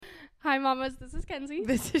Hi, mamas. This is Kenzie.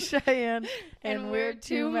 This is Cheyenne. And we're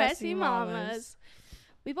two messy mamas.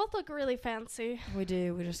 We both look really fancy. We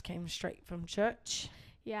do. We just came straight from church.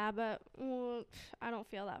 Yeah, but I don't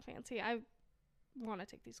feel that fancy. I want to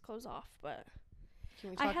take these clothes off, but... Can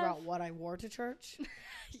we talk about what I wore to church?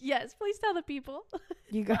 Yes, please tell the people.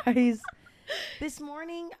 You guys, this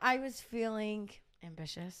morning I was feeling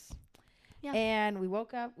ambitious. Yeah. And we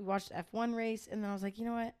woke up, we watched the F1 race, and then I was like, you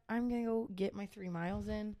know what? I'm going to go get my 3 miles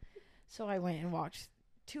in. So I went and walked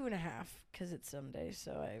 2.5 because it's Sunday.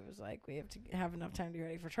 So I was like, we have to have enough time to get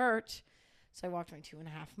ready for church. So I walked my 2.5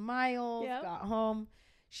 miles, got home,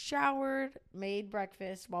 showered, made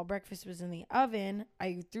breakfast. While breakfast was in the oven,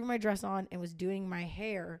 I threw my dress on and was doing my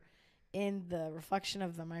hair in the reflection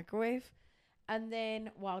of the microwave. And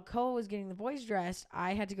then while Cole was getting the boys dressed,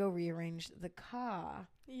 I had to go rearrange the car.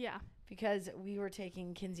 Yeah. Because we were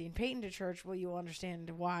taking Kinsey and Peyton to church. Well, you will understand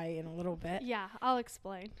why in a little bit. Yeah, I'll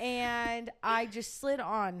explain. And I just slid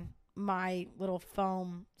on my little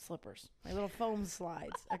foam slippers, my little foam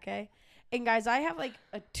slides, okay? And guys, I have like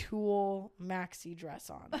a tulle maxi dress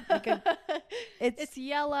on. Like it's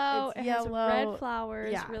yellow. It has red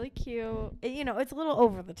flowers. Yeah. Really cute. It's a little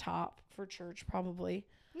over the top for church, probably.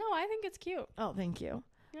 No, I think it's cute. Oh, thank you.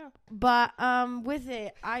 Yeah. But with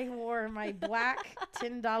it, I wore my black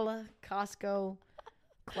 $10 Costco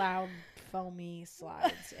cloud foamy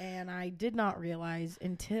slides. And I did not realize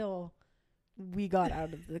until we got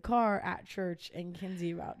out of the car at church and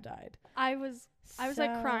Kinsey about died. I was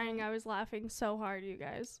like crying. I was laughing so hard, you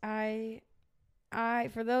guys. I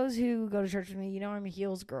for those who go to church with me, I'm a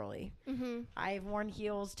heels girly. Mm-hmm. I've worn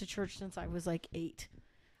heels to church since I was like 8.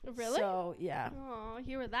 Really? So, yeah. Oh,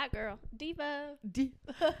 you were that girl. Diva.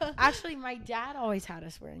 Actually, my dad always had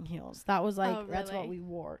us wearing heels. That was like, that's what we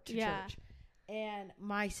wore to church. And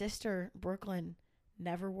my sister, Brooklyn,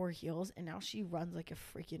 never wore heels, and now she runs like a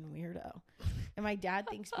freaking weirdo. And my dad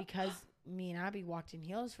thinks because me and Abby walked in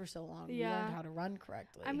heels for so long, we learned how to run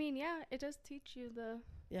correctly. I mean, yeah, it does teach you the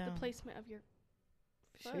placement of your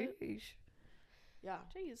foot. Sheesh. Yeah.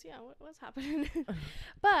 Jeez, yeah, what's happening?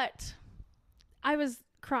 But I was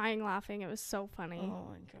crying laughing. It was so funny.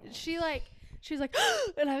 Oh my god. She was like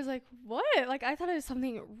and I was like, what? Like, I thought it was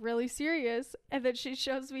something really serious. And then she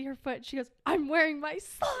shows me her foot and she goes, I'm wearing my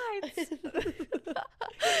slides. It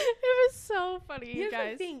was so funny. Here's you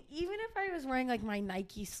guys. The thing, even if I was wearing like my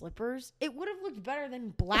Nike slippers, it would have looked better than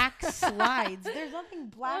black slides. There's nothing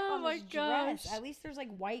black on this dress. At least there's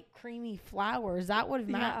like white creamy flowers. That would have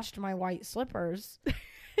matched my white slippers.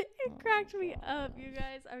 It cracked me up, you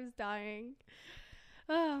guys. I was dying.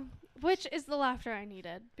 Which is the laughter I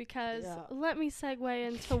needed, because let me segue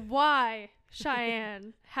into why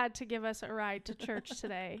Cheyenne had to give us a ride to church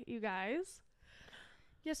today, you guys.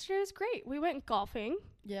 Yesterday was great. We went golfing.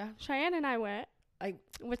 Yeah. Cheyenne and I went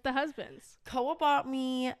with the husbands. Koa bought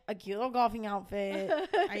me a cute little golfing outfit.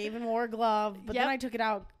 I even wore a glove, but then I took it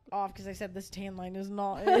off because I said this tan line is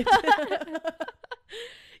not it.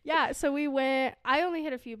 Yeah, so we went. I only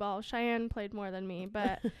hit a few balls. Cheyenne played more than me,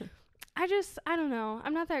 but... I don't know.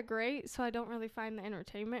 I'm not that great, so I don't really find the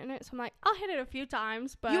entertainment in it. So I'm like, I'll hit it a few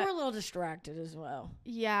times, but... You were a little distracted as well.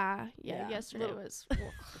 Yeah. Yesterday was...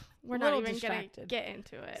 We're not even going to get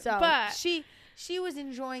into it. So, but she was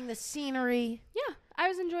enjoying the scenery. Yeah. I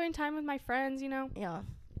was enjoying time with my friends, Yeah.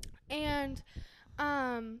 And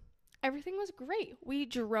everything was great. We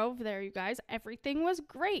drove there, you guys. Everything was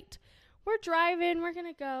great. We're driving, we're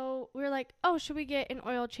going to go. We're like, oh, should we get an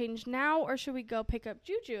oil change now, or should we go pick up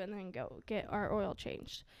Juju and then go get our oil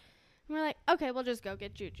changed? And we're like, okay, we'll just go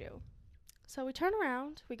get Juju. So we turn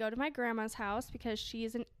around, we go to my grandma's house because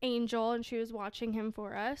she's an angel and she was watching him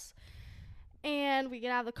for us. And we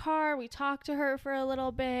get out of the car, we talk to her for a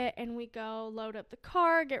little bit, and we go load up the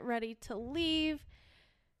car, get ready to leave.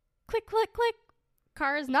 Click, click, click.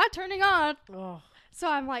 Car is not turning on. Oh. So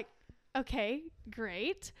I'm like, okay,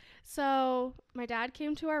 great. So my dad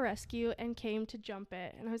came to our rescue and came to jump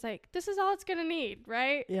it. And I was like, this is all it's going to need,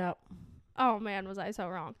 right? Yep. Oh, man, was I so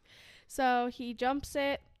wrong. So he jumps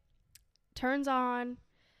it, turns on.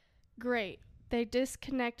 Great. They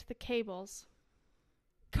disconnect the cables.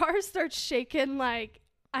 Car starts shaking like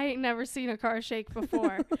I ain't never seen a car shake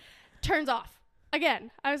before. Turns off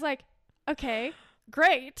again. I was like, okay,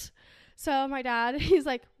 great. So my dad, he's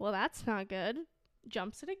like, well, that's not good.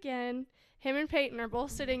 Jumps it again. Him and Peyton are both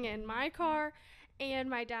sitting in my car and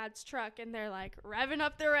my dad's truck, and they're like revving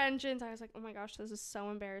up their engines. I was like, oh my gosh, this is so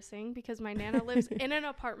embarrassing, because my Nana lives in an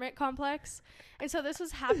apartment complex, and so this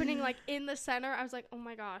was happening like in the center. I was like, oh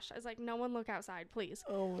my gosh. I was like, no one look outside, please.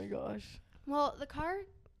 Oh my gosh. Well, the car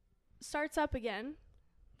starts up again.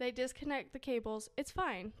 They disconnect the cables. It's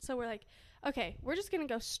fine. So we're like, okay, we're just going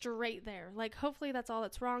to go straight there. Like, hopefully that's all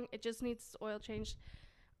that's wrong. It just needs oil changed.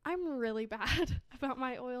 I'm really bad about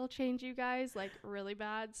my oil change, you guys. Like, really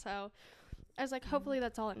bad. So I was like, hopefully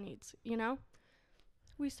that's all it needs, you know?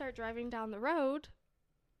 We start driving down the road,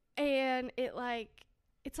 and it's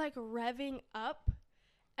like revving up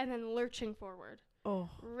and then lurching forward. Oh.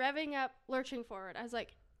 Revving up, lurching forward. I was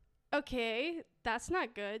like, okay, that's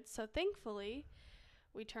not good. So thankfully,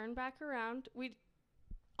 we turned back around.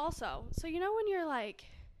 So you know when you're like,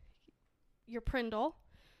 your Prindle.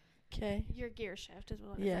 Okay. Your gear shift is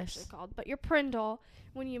what it's actually called. But your Prindle,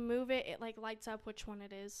 when you move it, it like lights up which one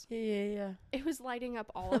it is. Yeah. It was lighting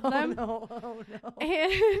up all of them. Oh no.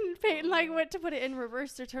 And Peyton like went to put it in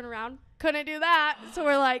reverse to turn around. Couldn't do that. So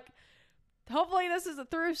we're like, hopefully this is a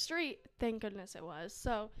through street. Thank goodness it was.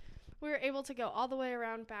 So we were able to go all the way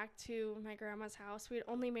around back to my grandma's house. We had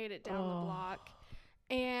only made it down the block.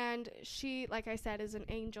 And she, like I said, is an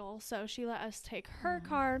angel. So she let us take her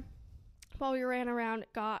car while we ran around,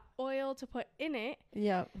 got oil to put in it.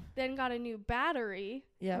 Yep. Then got a new battery.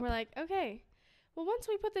 Yep. And we're like, okay. Well, once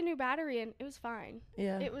we put the new battery in, it was fine.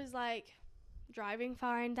 Yeah. It was like driving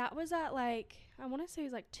fine. That was at like, I want to say it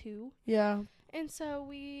was like 2. Yeah. And so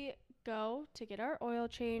we go to get our oil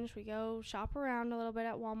changed. We go shop around a little bit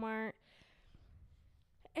at Walmart.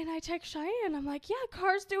 And I text Cheyenne. I'm like, yeah,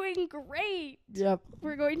 car's doing great. Yep.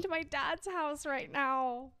 We're going to my dad's house right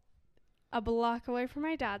now. A block away from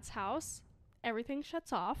my dad's house. Everything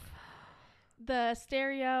shuts off. The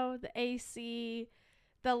stereo, the AC,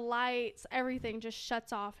 the lights, everything just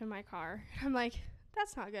shuts off in my car. I'm like,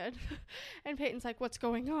 that's not good. And Peyton's like, what's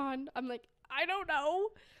going on? I'm like, I don't know.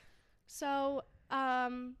 So,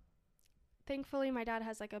 thankfully my dad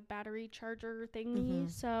has like a battery charger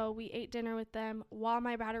thingy. So we ate dinner with them while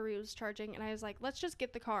my battery was charging. And I was like, let's just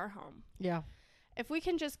get the car home. Yeah. If we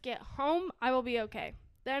can just get home, I will be okay.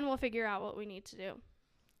 Then we'll figure out what we need to do.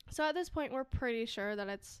 So at this point, we're pretty sure that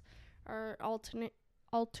it's our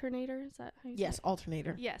alternator. Is that how you say it?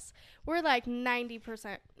 Alternator. Yes. We're like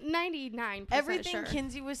 90%, 99% Everything sure.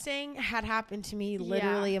 Kinsey was saying had happened to me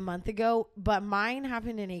literally a month ago, but mine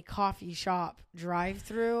happened in a coffee shop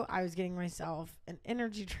drive-through. I was getting myself an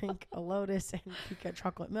energy drink, a Lotus, and Kika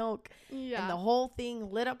chocolate milk. Yeah. And the whole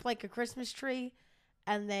thing lit up like a Christmas tree.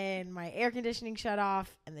 And then my air conditioning shut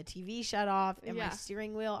off and the TV shut off and my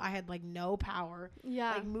steering wheel, I had like no power.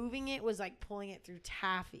 Yeah. Like moving it was like pulling it through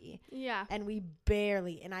taffy. Yeah. And we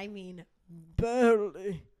barely, and I mean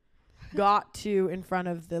barely, got to in front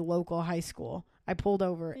of the local high school. I pulled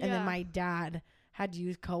over and then my dad had to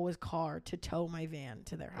use Koa's car to tow my van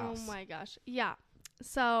to their house. Oh my gosh. Yeah.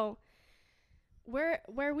 So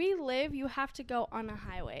where we live, you have to go on a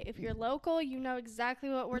highway. If you're local, you know exactly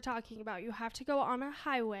what we're talking about. You have to go on a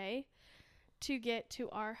highway to get to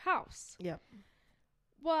our house. Yep.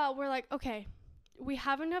 Well, we're like, okay, we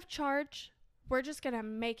have enough charge. We're just going to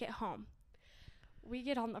make it home. We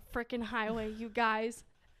get on the freaking highway, you guys.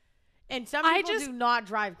 And some people do not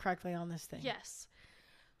drive correctly on this thing. Yes.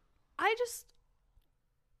 I just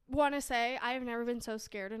want to say I have never been so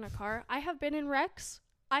scared in a car. I have been in wrecks.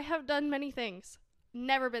 I have done many things.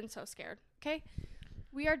 Never been so scared. Okay.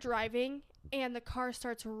 We are driving and the car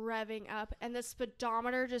starts revving up and the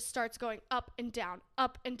speedometer just starts going up and down,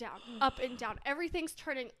 up and down, up and down. Everything's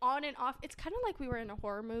turning on and off. It's kind of like we were in a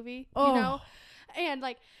horror movie, you know? And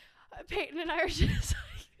like Peyton and I are just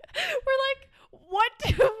like, we're like, what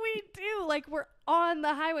do we do? Like we're on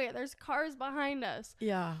the highway. There's cars behind us.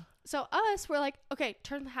 Yeah. So we're like, okay,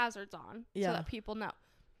 turn the hazards on so that people know.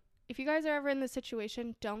 If you guys are ever in this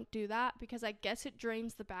situation, don't do that because I guess it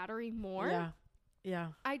drains the battery more. Yeah. Yeah.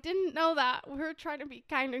 I didn't know that. We were trying to be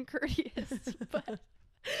kind and courteous, but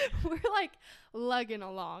we're like lugging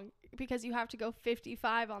along because you have to go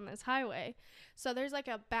 55 on this highway. So there's like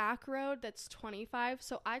a back road that's 25.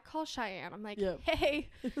 So I call Cheyenne. I'm like, hey,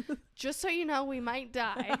 just so you know, we might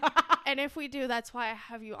die. And if we do, that's why I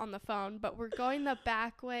have you on the phone. But we're going the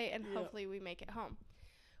back way and hopefully we make it home.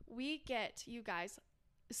 We get, you guys,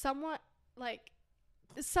 somewhat like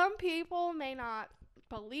some people may not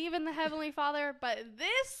believe in the Heavenly Father, but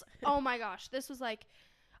this, oh my gosh, this was like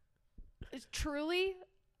truly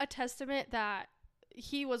a testament that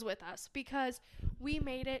he was with us because we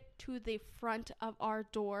made it to the front of our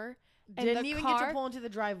door. And didn't even get to pull into the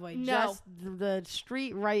driveway. No. Just the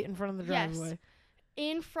street right in front of the driveway. Yes.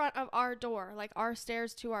 In front of our door, like our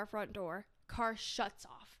stairs to our front door, car shuts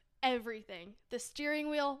off. Everything. The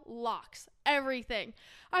steering wheel locks. Everything.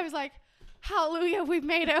 I was like, hallelujah, we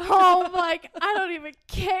made it home. Like, I don't even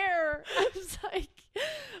care. I was like,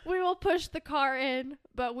 we will push the car in,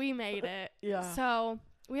 but we made it. Yeah. So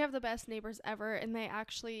we have the best neighbors ever, and they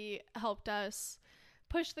actually helped us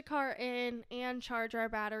push the car in and charge our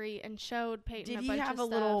battery and showed Peyton a bunch of stuff. Did he have a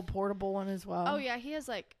little portable one as well? Oh, yeah. He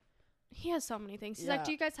has so many things. He's like,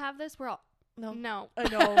 do you guys have this? We're all, no. I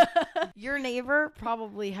know. Your neighbor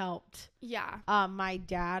probably helped. Yeah. My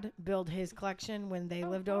dad build his collection when they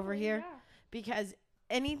lived over here because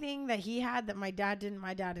anything that he had that my dad didn't,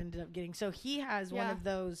 my dad ended up getting. So he has one of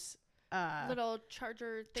those little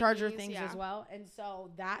charger things as well. And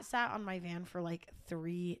so that sat on my van for like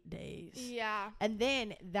 3 days. Yeah. And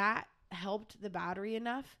then that helped the battery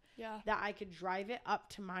enough that I could drive it up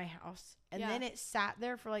to my house. And then it sat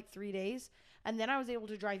there for like 3 days. And then I was able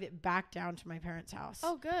to drive it back down to my parents' house.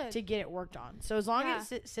 Oh, good. To get it worked on. So as long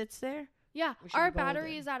as it sits there. Yeah. Our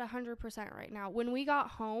battery is at 100% right now. When we got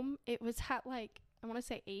home, it was at like, I want to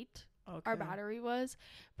say 8. Okay. Our battery was.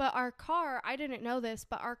 But our car, I didn't know this,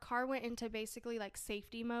 but our car went into basically like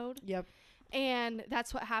safety mode. Yep. And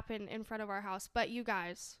that's what happened in front of our house. But you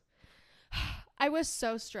guys, I was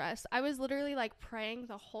so stressed. I was literally like praying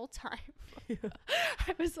the whole time.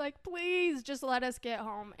 I was like, please just let us get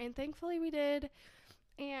home. And thankfully we did.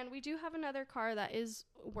 And we do have another car that is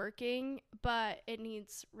working, but it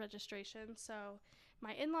needs registration. So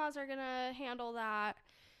my in-laws are going to handle that.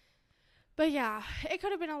 But yeah, it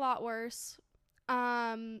could have been a lot worse.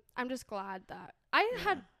 I'm just glad that I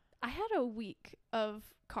had a week of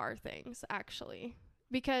car things actually,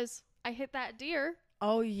 because I hit that deer.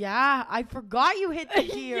 Oh yeah, I forgot you hit the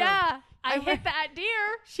deer. Yeah, I hit that deer.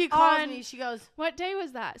 She calls me. She goes, "What day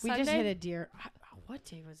was that? We just hit a deer. What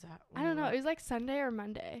day was that? I don't know. It was like Sunday or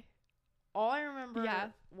Monday." All I remember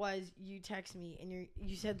was you text me and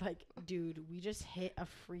you said like, dude, we just hit a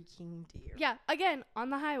freaking deer. Yeah, again, on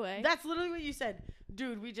the highway. That's literally what you said.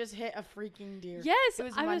 Dude, we just hit a freaking deer. Yes. It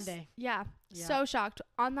was Monday. Yeah, so shocked.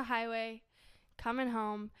 On the highway, coming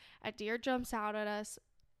home, a deer jumps out at us.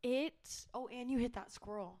 Oh, and you hit that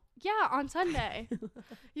squirrel. Yeah, on Sunday.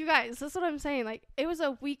 You guys, that's what I'm saying. Like, it was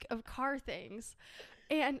a week of car things.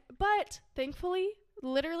 But thankfully,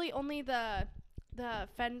 literally only the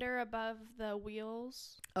fender above the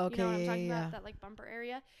wheels. Okay, you know what I'm talking about? That like bumper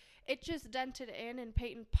area. It just dented in and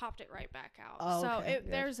Peyton popped it right back out. Oh, so okay,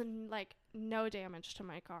 there's like no damage to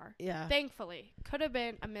my car. Yeah. Thankfully. Could have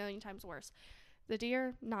been a million times worse. The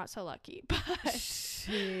deer, not so lucky. But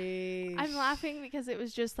I'm laughing because it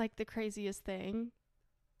was just like the craziest thing.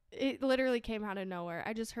 It literally came out of nowhere.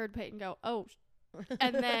 I just heard Peyton go, "Oh,"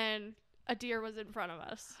 and then a deer was in front of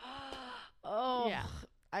us. Oh. Yeah.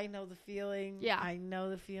 I know the feeling. Yeah. I know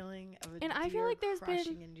the feeling of a deer I feel like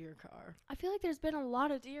crashing into your car. I feel like there's been a lot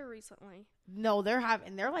of deer recently. No, they're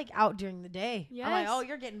like out during the day. Yes. I'm like, oh,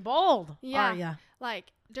 you're getting bold. Yeah. Are ya?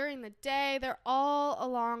 Like during the day, they're all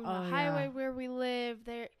along the highway where we live.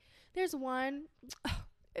 There's one. Oh,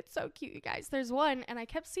 it's so cute, you guys. There's one, and I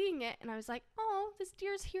kept seeing it, and I was like, oh, this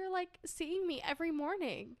deer's here, like seeing me every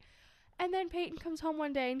morning. And then Peyton comes home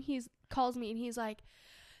one day, and he calls me, and he's like,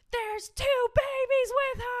 "There's 2 babies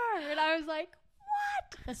with her." And I was like,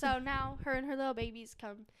 what? So now her and her little babies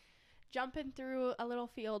come jumping through a little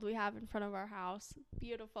field we have in front of our house.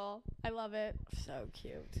 Beautiful. I love it. So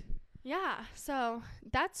cute. Yeah. So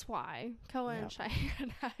that's why Koa and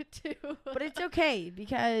Cheyenne had to. But it's okay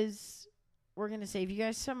because we're going to save you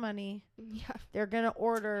guys some money. Yeah. They're going to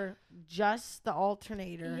order just the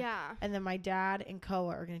alternator. Yeah. And then my dad and Koa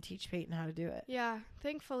are going to teach Peyton how to do it. Yeah.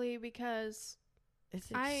 Thankfully, because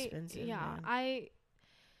it's expensive. Man.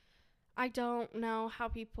 I don't know how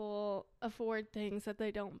people afford things that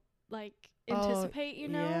they don't like anticipate, you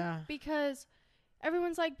know? Yeah. Because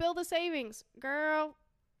everyone's like, build a savings. Girl,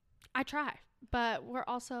 I try. But we're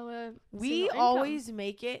also we always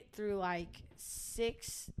make it through like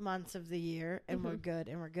 6 months of the year and we're good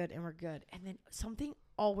and we're good and we're good. And then something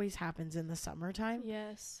always happens in the summertime.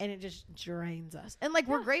 Yes. And it just drains us. And like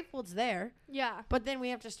we're grateful it's there. Yeah. But then we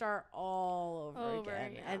have to start all over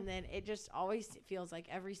again. Yeah. And then it just always feels like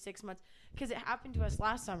every 6 months. Because it happened to us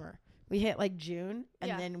last summer. We hit like June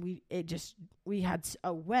and then we had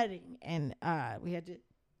a wedding and we had to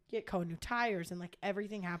get new tires and like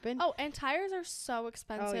everything happened. Oh, and tires are so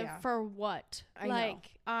expensive for what? I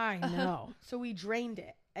know. So we drained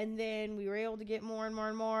it. And then we were able to get more and more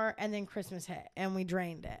and more. And then Christmas hit and we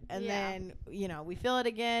drained it. And then, we fill it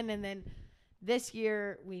again. And then this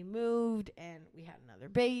year we moved and we had another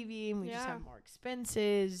baby and we just have more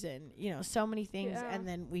expenses and, so many things. Yeah. And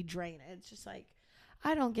then we drain it. It's just like,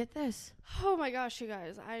 I don't get this. Oh my gosh, you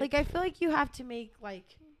guys. I feel like you have to make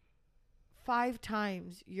like 5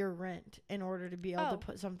 times your rent in order to be able to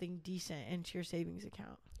put something decent into your savings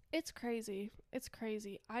account. It's crazy.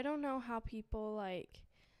 I don't know how people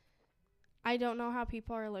I don't know how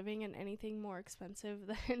people are living in anything more expensive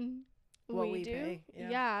than What we do. pay.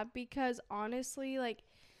 Yeah, because honestly, like,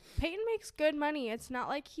 Peyton makes good money. It's not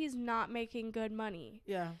like he's not making good money.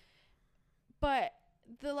 Yeah. But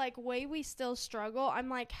the, like, way we still struggle, I'm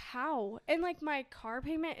like, how? And, like, my car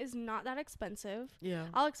payment is not that expensive. Yeah.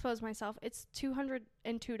 I'll expose myself. It's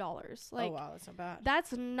 $202. Like, oh, wow. That's not bad.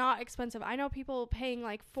 that's not expensive. I know people paying,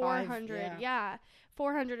 like, 400. Yeah.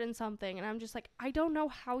 400 and something. And I'm just like, I don't know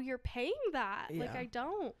how you're paying that. Yeah. Like, I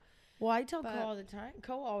don't. Well, I tell Ko all the time.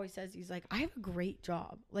 Ko always says, he's like, I have a great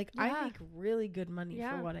job. Like, Yeah. I make really good money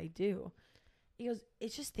Yeah. for what I do. He goes,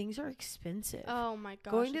 it's just things are expensive. Oh, my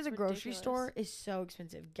gosh. Going to it's the grocery ridiculous. store is so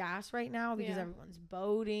expensive. Gas right now, because Yeah. everyone's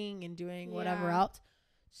boating and doing whatever Yeah. else,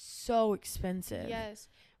 so expensive. Yes.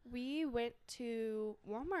 We went to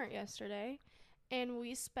Walmart yesterday, and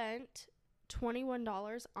we spent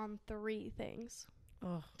 $21 on 3 things.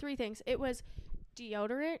 Ugh. 3 things. It was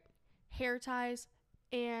deodorant, hair ties,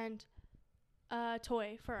 and a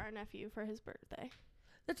toy for our nephew for his birthday.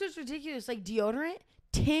 That's just ridiculous. Like, deodorant,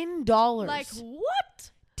 $10. Like,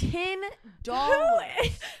 what? $10.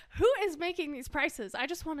 Who is making these prices? I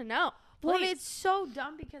just want to know. Well, Please. it's so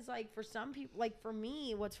dumb because, like, for some people, like, for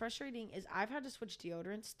me, what's frustrating is I've had to switch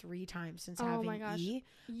deodorants 3 times since having my gosh. E.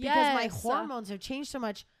 Because Yes. my hormones have changed so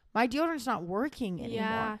much. My deodorant's not working anymore.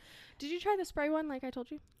 Yeah. Did you try the spray one like I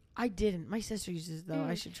told you? I didn't. My sister uses it, though.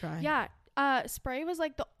 I should try. Yeah. Spray was,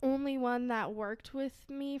 like, the only one that worked with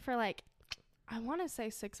me for, like, I want to say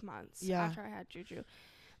 6 months after I had Juju.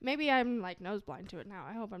 Maybe I'm, like, nose blind to it now.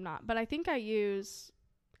 I hope I'm not. But I think I use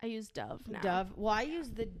Dove now. Dove. Well, I use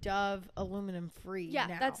the Dove aluminum free. Yeah,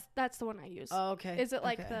 now. that's the one I use. Oh, okay. Is it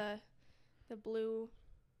like okay. the blue?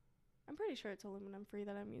 I'm pretty sure it's aluminum free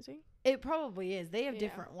that I'm using. It probably is. They have Yeah.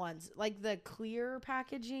 different ones. Like the clear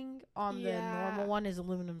packaging on the Yeah. normal one is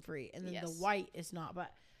aluminum free, and then Yes. the white is not.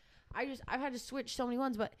 But I've had to switch so many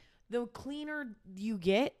ones. But the cleaner you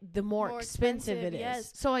get, the more expensive it is.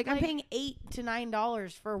 yes. So like I'm Like- paying $8 to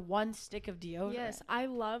 $9 for one stick of deodorant. Yes, I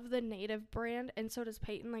love the Native brand, and so does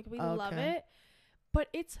Peyton. Like, we love Okay. it. But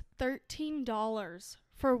it's $13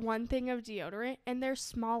 for one thing of deodorant, and they're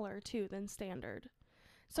smaller, too, than standard.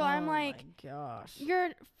 So I'm like, my gosh.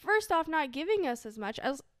 you're first off not giving us as much,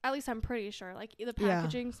 as at least I'm pretty sure. Like, the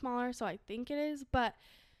packaging's smaller, so I think it is. But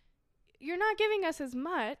you're not giving us as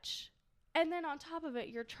much, and then on top of it,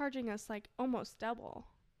 you're charging us, like, almost double.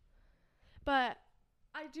 But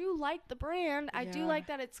I do like the brand. I do Yeah. like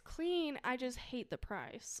that it's clean. I just hate the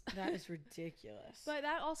price. That is ridiculous. But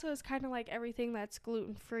that also is kind of like everything that's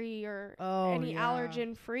gluten-free or Oh, any yeah.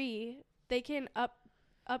 allergen-free. They can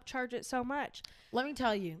upcharge it so much. Let me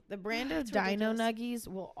tell you, the brand of It's Dino ridiculous. Nuggies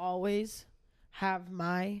will always have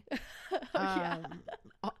my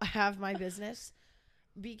have my business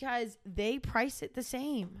because they price it the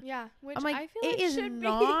same. Yeah, which I'm like, I feel it like is should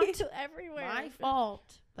not be everywhere. My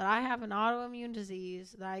fault that I have an autoimmune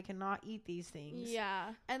disease that I cannot eat these things.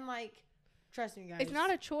 Yeah. And like, trust me, guys. It's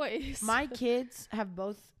not a choice. My kids have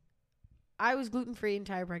both. I was gluten free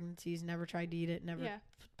entire pregnancies. Never tried to eat it. Never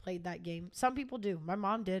played that game. Some people do. My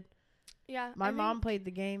mom did. Yeah. My mom played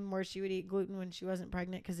the game where she would eat gluten when she wasn't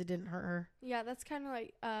pregnant because it didn't hurt her. Yeah, that's kind of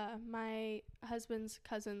like my husband's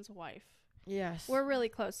cousin's wife. Yes. We're really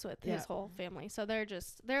close with his whole family. So they're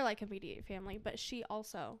like immediate family, but she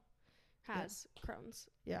also has Crohn's.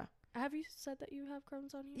 Yeah. Have you said that you have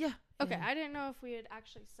Crohn's on you? Yeah. Okay, yeah. I didn't know if we had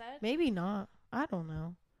actually said. Maybe not. I don't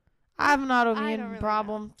know. I have an autoimmune really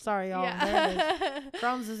problem. Sorry, y'all. Yeah. There it is.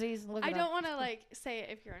 Crohn's disease. Look it I up. don't want to like say it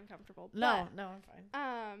if you're uncomfortable. No, I'm fine.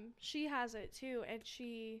 But, she has it too, and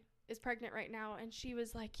she is pregnant right now. And she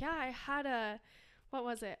was like, "Yeah, I had a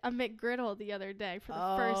McGriddle the other day for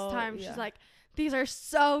the first time." yeah. She's like, "These are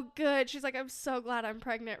so good." She's like, "I'm so glad I'm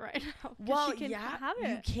pregnant right now." 'Cause Well, she can yeah, have it.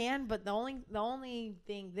 you can, but the only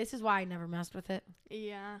thing, this is why I never messed with it,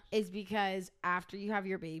 Yeah. is because after you have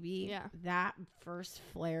your baby, Yeah. that first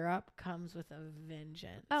flare up comes with a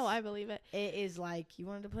vengeance. Oh, I believe it. It is like, you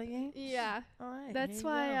wanted to play games? Yeah. All right. That's here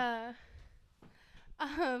you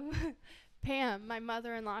why Pam, my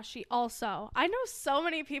mother-in-law, she also, I know so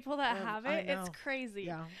many people that have I it. It's know. crazy.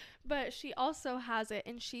 Yeah. But she also has it,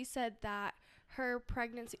 and she said that her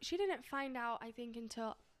pregnancy, she didn't find out, I think,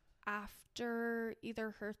 until after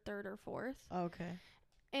either her 3rd or 4th. Okay.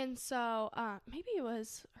 And so maybe it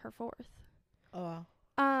was her 4th. Oh.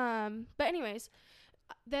 But anyways,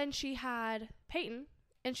 then she had Peyton,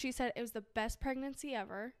 and she said it was the best pregnancy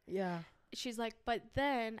ever. Yeah. She's like, but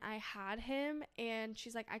then I had him, and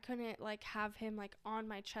she's like, I couldn't like have him like on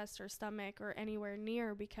my chest or stomach or anywhere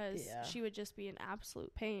near because she would just be in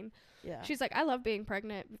absolute pain. Yeah. She's like, I love being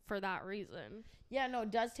pregnant for that reason. Yeah, no,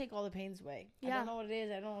 it does take all the pains away. Yeah. I don't know what it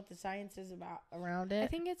is. I don't know what the science is about around it. I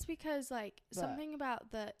think it's because, like, something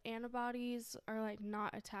about the antibodies are, like,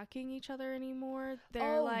 not attacking each other anymore.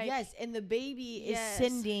 They're like... yes, and the baby is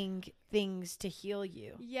sending things to heal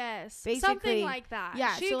you. Yes. Basically, something like that.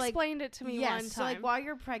 Yeah, she explained it to me one time. So, like, while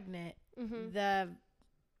you're pregnant, the,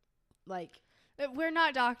 like... We're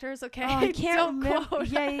not doctors, okay? Oh, I can't remember. Quote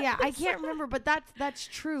Yeah. I can't remember, but that's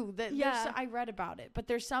true. Yeah. I read about it. But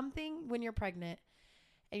there's something when you're pregnant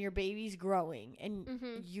and your baby's growing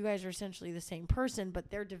and you guys are essentially the same person, but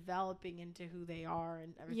they're developing into who they are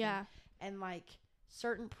and everything. Yeah. And like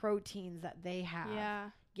certain proteins that they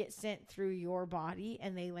have get sent through your body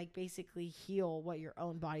and they like basically heal what your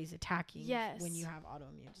own body's attacking when you have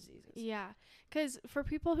autoimmune diseases. Yeah. Because for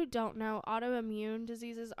people who don't know, autoimmune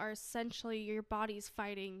diseases are essentially your body's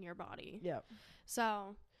fighting your body. Yep.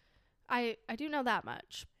 So I do know that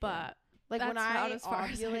much, but like that's when I not as far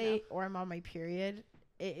as I ovulate or I'm on my period,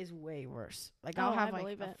 it is way worse. Like I'll have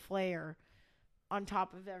like a flare on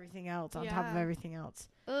top of everything else, on top of everything else.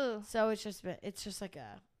 Ugh. So it's just like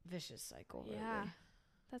a vicious cycle. Yeah. Really.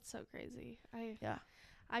 That's so crazy.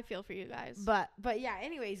 I feel for you guys. But yeah,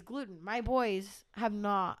 anyways, gluten. My boys have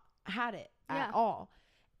not had it at all.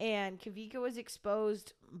 And Kavika was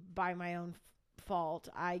exposed by my own fault.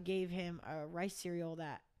 I gave him a rice cereal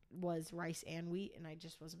that was rice and wheat and I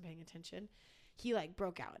just wasn't paying attention. He like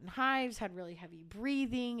broke out in hives, had really heavy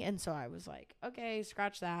breathing, and so I was like, okay,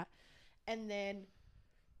 scratch that. And then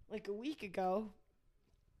like a week ago,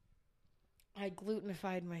 I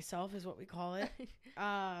glutenified myself is what we call it.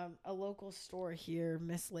 A local store here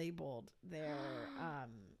mislabeled their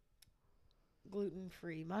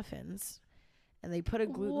gluten-free muffins and they put a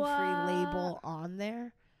gluten-free label on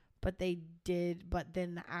there, but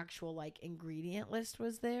then the actual like ingredient list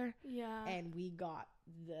was there. Yeah. And we got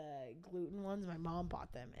the gluten ones. My mom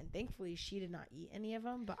bought them and thankfully she did not eat any of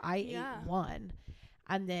them, but I ate one.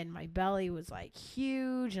 And then my belly was like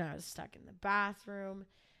huge and I was stuck in the bathroom.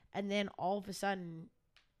 And then all of a sudden,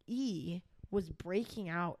 E was breaking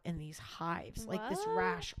out in these hives, like this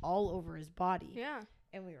rash all over his body. Yeah.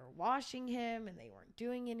 And we were washing him and they weren't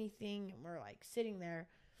doing anything. And we're like sitting there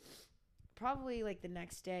probably like the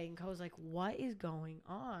next day. And Co's like, what is going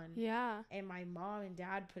on? Yeah. And my mom and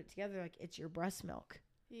dad put it together like, it's your breast milk.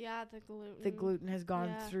 Yeah, the gluten. The gluten has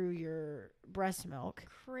gone through your breast milk.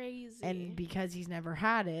 Crazy. And because he's never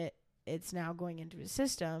had it, it's now going into his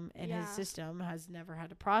system and his system has never had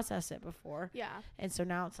to process it before. Yeah. And so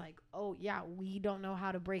now it's like, oh yeah, we don't know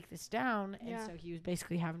how to break this down. And so he was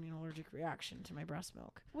basically having an allergic reaction to my breast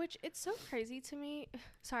milk. Which it's so crazy to me.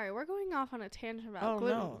 Sorry, we're going off on a tangent about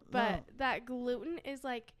gluten. But that gluten is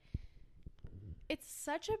like, it's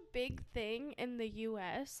such a big thing in the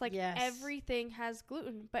US. Like everything has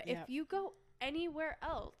gluten. But if you go anywhere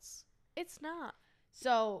else, it's not.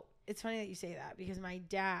 So it's funny that you say that because my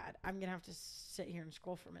dad, I'm going to have to sit here and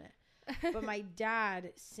scroll for a minute. But my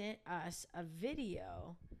dad sent us a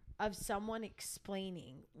video of someone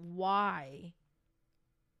explaining why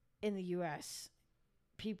in the US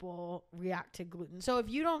people react to gluten. So if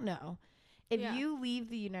you don't know, if you leave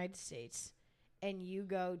the United States and you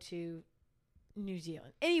go to New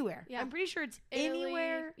Zealand, anywhere, I'm pretty sure it's Italy,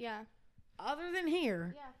 anywhere other than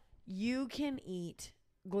here, you can eat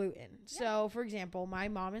gluten. So for example, my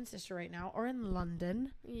mom and sister right now are in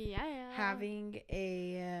London having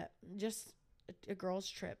a girls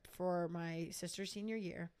trip for my sister's senior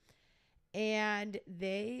year, and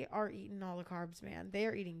they are eating all the carbs, man. They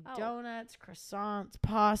are eating donuts, croissants,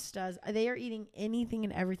 pastas. They are eating anything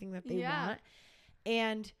and everything that they want,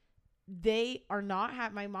 and they are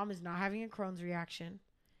not my mom is not having a Crohn's reaction.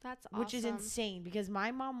 That's awesome. Which is insane because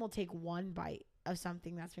my mom will take one bite of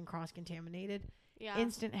something that's been cross-contaminated. Yeah.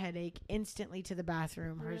 Instant headache, instantly to the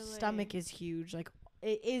bathroom. Her stomach is huge. Like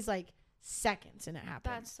it is like seconds and it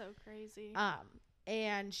happens. That's so crazy.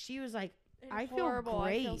 And she was like, I feel feel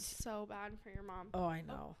great. I feel so bad for your mom. Oh, I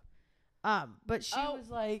know. But she was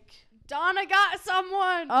like, Donna got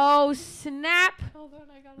someone. Oh, snap. Hold on,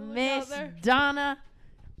 I gotta look Miss out there. Donna.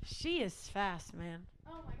 She is fast, man.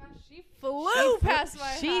 Oh my gosh, she flew past my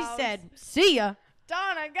house. She said, see ya.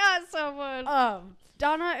 Donna got someone.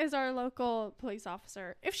 Donna is our local police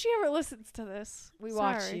officer. If she ever listens to this, we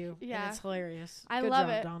watch you. Yeah, and it's hilarious. I love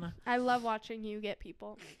it, Donna. I love watching you get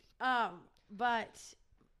people. But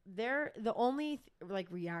the only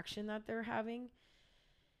reaction that they're having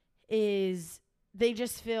is they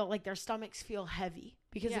just feel like their stomachs feel heavy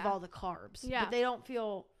because of all the carbs. Yeah, but they don't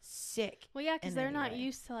feel sick. Well, yeah, because they're not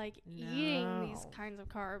used to eating these kinds of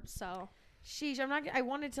carbs. So, sheesh, I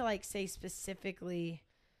wanted to say specifically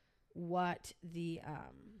what the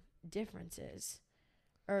differences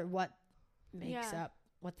or what makes up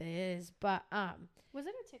what that is. But was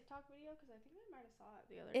it a TikTok video? Because I think I might have saw it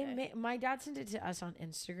the other day. my dad sent it to us on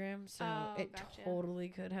Instagram, so it totally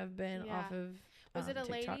could have been off of was it a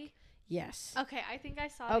TikTok. lady? Yes. Okay, I think I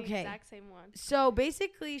saw the exact same one. So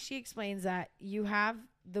basically she explains that you have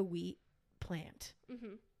the wheat plant,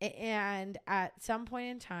 and at some point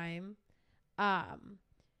in time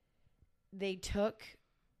they took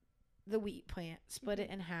the wheat plant, split it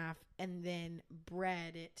in half, and then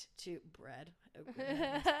bred it to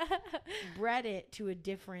a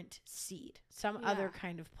different seed, some other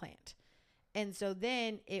kind of plant. And so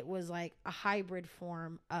then it was like a hybrid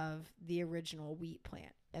form of the original wheat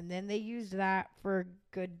plant. And then they used that for a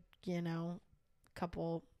good,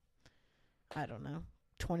 couple,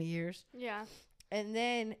 20 years. Yeah. And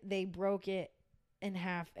then they broke it in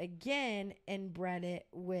half again and bred it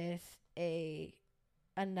with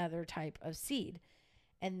another type of seed.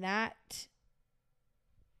 And that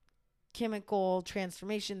chemical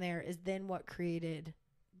transformation there is then what created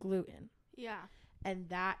gluten. Yeah. And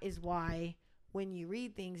that is why when you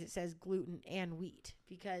read things, it says gluten and wheat,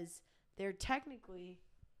 because they're technically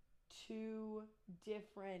two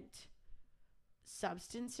different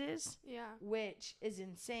substances. Yeah. Which is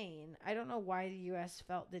insane. I don't know why the U.S.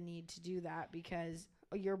 felt the need to do that, because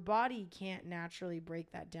your body can't naturally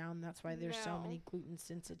break that down. That's why there's so many gluten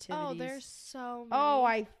sensitivities. Oh, there's so many. Oh,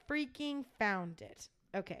 I freaking found it.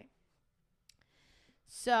 Okay.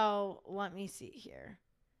 So let me see here.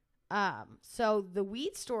 So the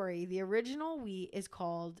wheat story, the original wheat is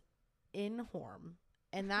called inhorm,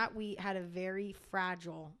 and that wheat had a very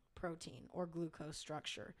fragile protein or glucose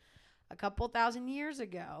structure. A couple thousand years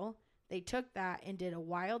ago, they took that and did a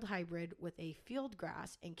wild hybrid with a field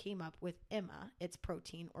grass and came up with Emma, its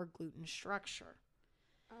protein or gluten structure.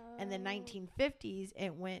 In the 1950s,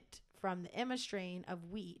 it went from the Emma strain of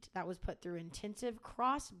wheat that was put through intensive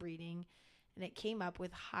crossbreeding, and it came up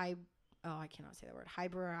with hybridized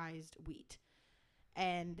wheat.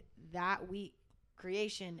 And that wheat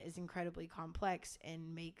creation is incredibly complex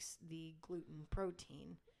and makes the gluten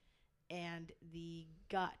protein. And the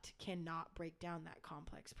gut cannot break down that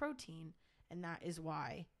complex protein. And that is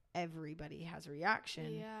why everybody has a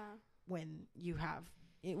reaction when you have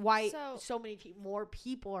so many more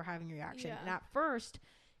people are having a reaction. Yeah. And at first,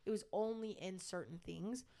 it was only in certain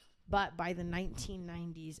things. But by the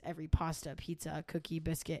 1990s, every pasta, pizza, cookie,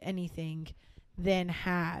 biscuit, anything then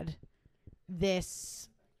had this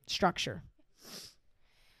structure.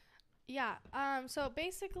 Yeah. So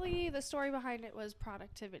basically, the story behind it was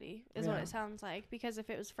productivity, is what it sounds like. Because if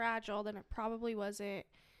it was fragile, then it probably wasn't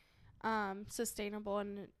sustainable in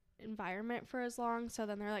an environment for as long. So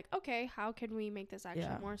then they're like, okay, how can we make this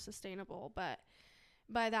actually more sustainable? But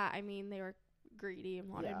by that, I mean they were greedy and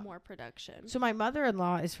wanted more production. So my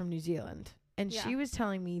mother-in-law is from New Zealand, and she was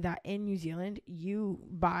telling me that in New Zealand, you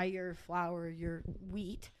buy your flour, your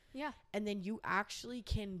wheat, and then you actually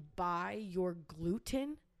can buy your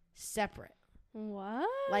gluten separate. What?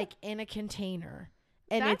 Like in a container.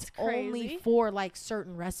 And That's it's crazy. only for like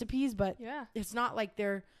certain recipes, but it's not like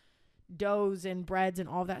their doughs and breads and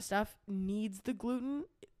all that stuff needs the gluten.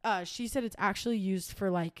 She said it's actually used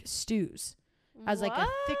for like stews as like a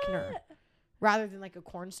thickener rather than like a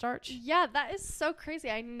cornstarch. Yeah, that is so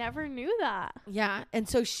crazy. I never knew that. Yeah. And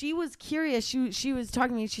so she was curious. She was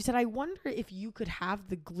talking to me. She said, I wonder if you could have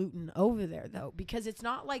the gluten over there though, because it's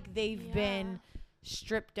not like they've been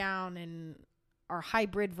stripped down and are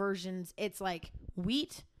hybrid versions. It's like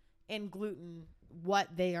wheat and gluten, what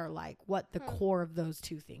they are like, what the core of those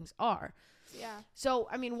two things are. Yeah. So,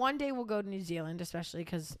 I mean, one day we'll go to New Zealand, especially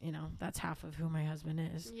because, that's half of who my husband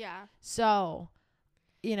is. Yeah. So,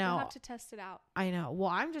 we'll have to test it out. I know. Well,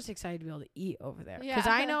 I'm just excited to be able to eat over there. Because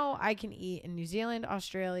I know I can eat in New Zealand,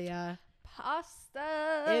 Australia,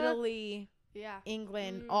 pasta, Italy,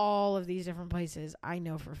 England, all of these different places. I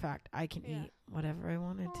know for a fact I can eat whatever I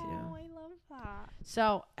wanted to. Oh, I love that.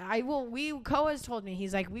 So Koa has told me,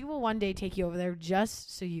 he's like, we will one day take you over there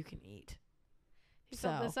just so you can eat. He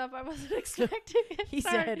filled this up. I wasn't expecting it. He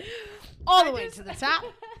said, all the way to the top.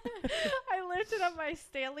 I lifted up my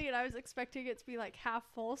Stanley and I was expecting it to be like half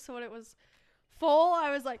full. So when it was full,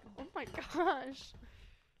 I was like, oh my gosh.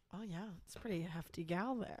 Oh, yeah. It's a pretty hefty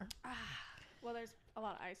gal there. Well, there's a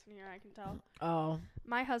lot of ice in here, I can tell. Oh.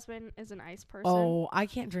 My husband is an ice person. Oh, I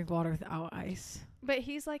can't drink water without ice. But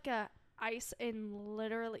he's like a ice in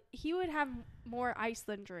literally, he would have more ice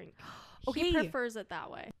than drink. Okay. He prefers it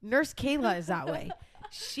that way. Nurse Kayla is that way.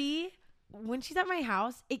 When she's at my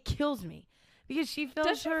house, it kills me because she fills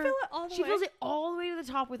Does she fill it all the way? She fills it all the way to the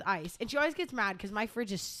top with ice, and she always gets mad because my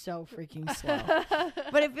fridge is so freaking slow.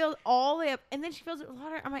 But it fills all the way up, and then she fills it with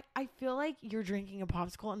water. I'm like, I feel like you're drinking a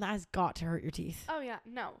popsicle, and that has got to hurt your teeth. Oh yeah,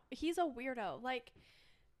 no, he's a weirdo. Like,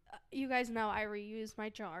 you guys know I reuse my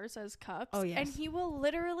jars as cups. Oh yes, and he will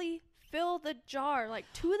literally fill the jar like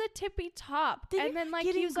to the tippy top, and then like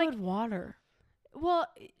getting he's good like water. Well,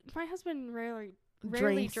 my husband rarely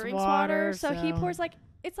Drinks drinks water, so he pours like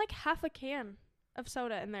it's like half a can of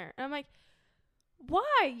soda in there, and I'm like,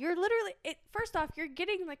 why? You're literally first off, you're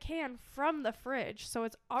getting the can from the fridge, so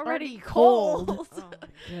it's already cold. Oh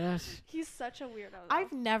my gosh, he's such a weirdo. Though.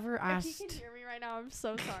 I've never asked. If he can hear me right now, I'm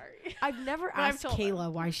so sorry. I've never asked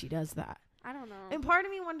Kayla why she does that. I don't know. And part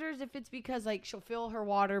of me wonders if it's because like she'll fill her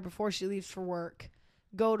water before she leaves for work,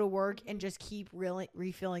 go to work, and just keep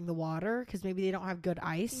refilling the water because maybe they don't have good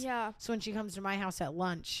ice. Yeah. So when she comes to my house at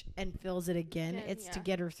lunch and fills it again, it's to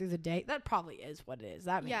get her through the day. That probably is what it is.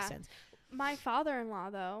 That makes sense. My father-in-law,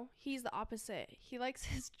 though, he's the opposite. He likes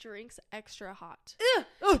his drinks extra hot.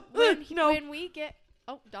 When we get...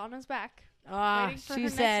 Oh, Donna's back. Waiting for her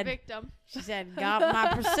next victim. She said, got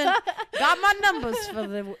my numbers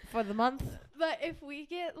for the month. But if we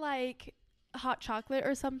get, like, hot chocolate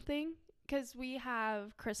or something, because we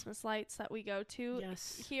have Christmas lights that we go to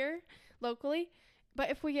here locally, but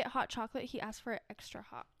if we get hot chocolate, he asks for it extra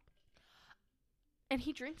hot. And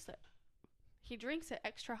he drinks it. He drinks it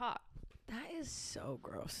extra hot. That is so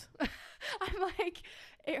gross. I'm like,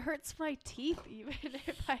 it hurts my teeth even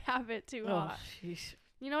if I have it too hot. Sheesh.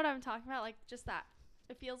 You know what I'm talking about? Like, just that.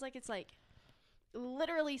 It feels like it's like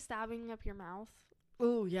literally stabbing up your mouth.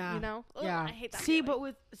 Oh, yeah. You know? Yeah. Ugh, I hate that. See, but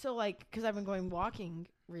because I've been going walking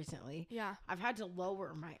recently. Yeah. I've had to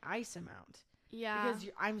lower my ice amount. Yeah. Because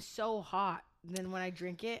I'm so hot. And then when I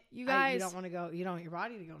drink it, you guys, you don't want your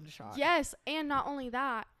body to go into shock. Yes. And not only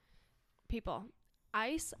that, people,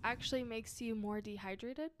 ice actually makes you more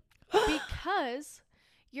dehydrated because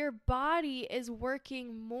your body is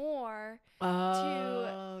working more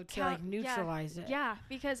to like neutralize it. Yeah,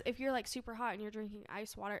 because if you're like super hot and you're drinking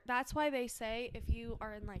ice water, that's why they say if you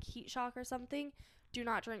are in like heat shock or something, do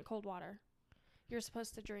not drink cold water. You're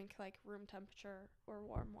supposed to drink like room temperature or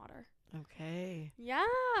warm water. Okay. Yeah.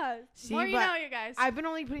 See, more you know, you guys. I've been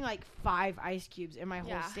only putting like 5 ice cubes in my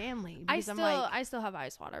whole Stanley. I still have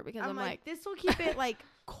ice water because I'm like this will keep it like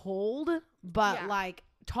cold, but like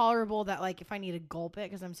tolerable that like if I need to gulp it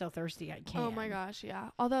because I'm so thirsty I can. Oh my gosh, yeah.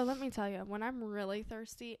 Although let me tell you, when I'm really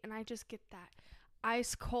thirsty and I just get that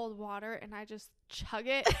ice cold water and I just chug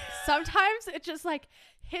it, sometimes it just like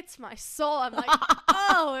hits my soul. I'm like,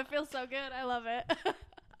 oh, it feels so good. I love it.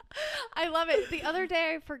 I love it. The other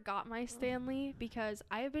day I forgot my Stanley because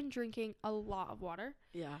I have been drinking a lot of water.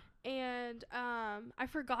 Yeah. And I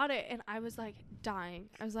forgot it and I was like dying.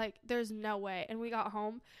 I was like, there's no way. And we got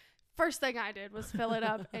home. First thing I did was fill it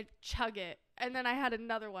up and chug it. And then I had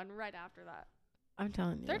another one right after that. I'm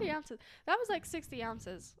telling you. 30 ounces. That was like 60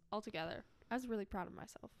 ounces altogether. I was really proud of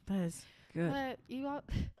myself. That is good. But you all,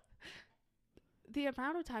 the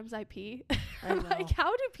amount of times I pee, I know. like, how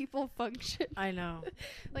do people function? I know.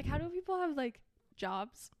 Like, how do people have, like,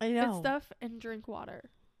 jobs and stuff and drink water?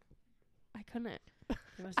 I couldn't.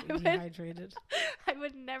 You must be dehydrated. I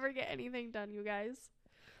would never get anything done, you guys.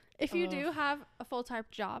 If you do have a full-time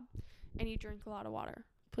job and you drink a lot of water,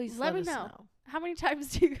 please let me know. How many times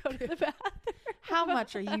do you go to the bathroom? How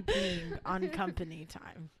much are you peeing on company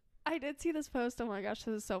time? I did see this post. Oh my gosh,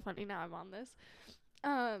 this is so funny. Now I'm on this.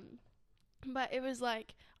 But it was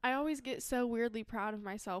like, I always get so weirdly proud of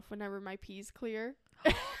myself whenever my pee's clear.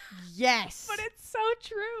 Yes. But it's so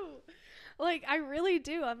true. Like, I really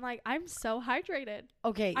do. I'm like, I'm so hydrated.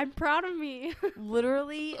 Okay. I'm proud of me.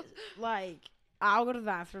 Literally, like, I'll go to the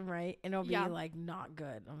bathroom, right? And it'll be, like, not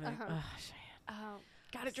good. I'm like, oh, shit. Oh,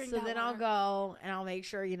 gotta drink so that then water. I'll go, and I'll make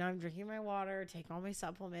sure, I'm drinking my water, take all my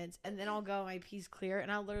supplements, and then I'll go, my pee's clear,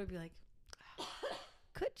 and I'll literally be like,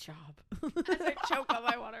 good job. As I choke on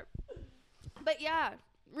my water. But, yeah,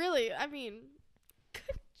 really, I mean,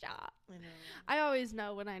 good job. I know. I always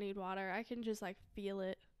know when I need water. I can just, like, feel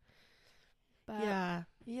it. But yeah.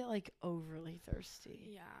 You get, like, overly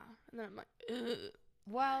thirsty. Yeah. And then I'm like, ugh.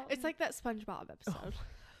 Well, it's like that SpongeBob episode.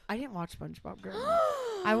 I didn't watch SpongeBob growing up.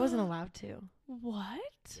 I wasn't allowed to.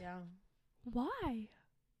 What? Yeah. Why?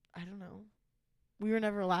 I don't know. We were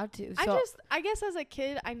never allowed to. So I guess as a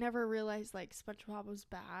kid, I never realized, like, SpongeBob was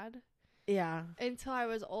bad. Yeah. Until I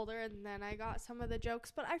was older, and then I got some of the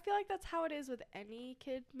jokes. But I feel like that's how it is with any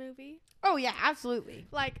kid movie. Oh, yeah, absolutely.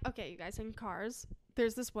 Like, okay, you guys, in Cars,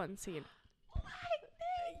 there's this one scene.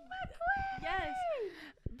 Lightning McQueen! Yes.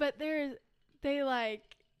 But they, like,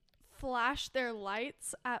 flash their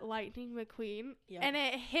lights at Lightning McQueen, Yep. and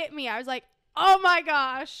it hit me. I was like, oh my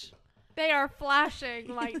gosh, they are flashing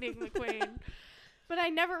Lightning McQueen. But I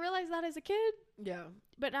never realized that as a kid. Yeah.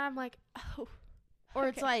 But now I'm like, oh. Or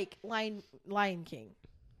it's like Lion King.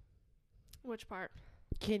 Which part?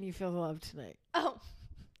 Can you feel the love tonight? Oh,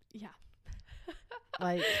 yeah.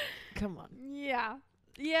 Like, come on. Yeah.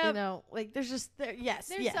 Yeah. You know, like there's just yes.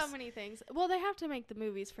 There's so many things. Well, they have to make the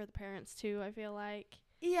movies for the parents too, I feel like.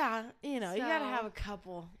 Yeah, you know, you gotta So, have a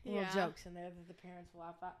couple little yeah. jokes in there that the parents will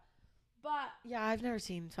laugh at. But yeah, I've never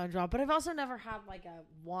seen SpongeBob, but I've also never had like a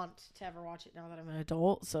want to ever watch it now that I'm an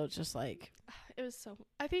adult. So it's just like It was so.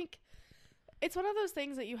 I think it's one of those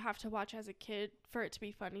things that you have to watch as a kid for it to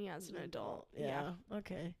be funny as an adult. Yeah.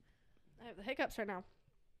 Okay. I have the hiccups right now.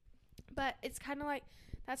 But it's kind of like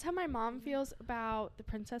that's how my mom feels about The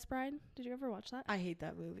Princess Bride. Did you ever watch that? I hate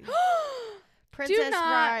that movie. Do Princess not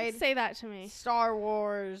Bride, say that to me. Star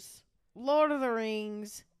Wars, Lord of the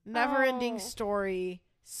Rings, Never Ending Oh. Story,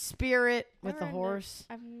 Spirit with the Never-ending- horse.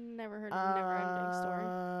 I've never heard of Never Ending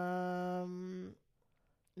Story.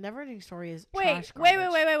 Never Ending Story is Wait, trash wait.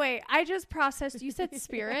 garbage. I just processed. You said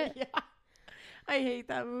Spirit. Yeah. I hate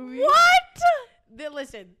that movie. What?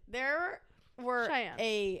 Listen, there were Cheyenne.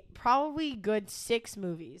 a probably good 6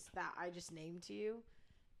 movies that I just named to you.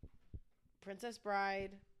 Princess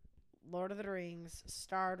Bride, Lord of the Rings,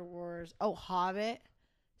 Star Wars, Hobbit,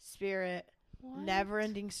 Spirit, What? Never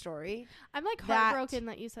Ending Story. I'm like That- heartbroken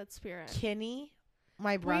that you said Spirit. Kinney,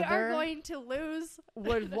 my We are brother, going to lose.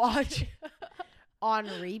 would watch on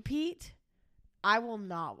repeat. I will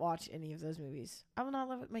not watch any of those movies. I will not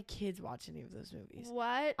let my kids watch any of those movies.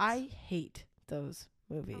 What? I hate those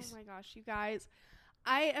Oh movies. my gosh, you guys.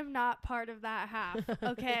 I am not part of that half,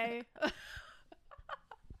 okay?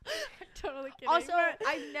 Totally kidding. Also, but-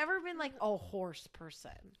 I've never been like a horse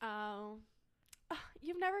person. Oh.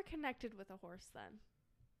 You've never connected with a horse then?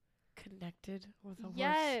 Connected with a horse.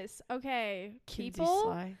 Yes. Okay. Kinsey People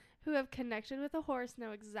Sly. who have connected with a horse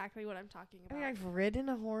know exactly what I'm talking I about. mean, I've ridden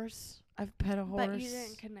a horse. I've pet a horse. But you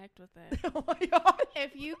didn't connect with it. Oh my gosh.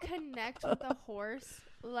 If you connect with a horse,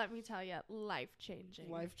 let me tell you, life changing.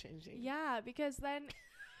 Life changing. Yeah, because then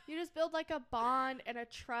you just build like a bond and a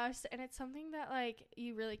trust, and it's something that like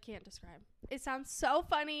you really can't describe. It sounds so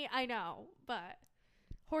funny, I know, but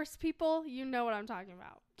horse people, you know what I'm talking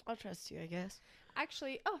about. I'll trust you, I guess.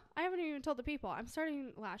 Actually, I haven't even told the people. I'm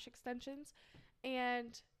starting lash extensions,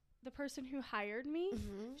 and the person who hired me,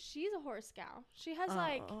 Mm-hmm. she's a horse gal. She has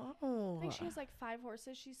like, I think she has like 5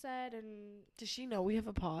 horses, she said, and Does she know we have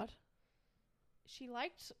a pod? she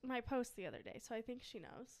liked my post the other day, so I think she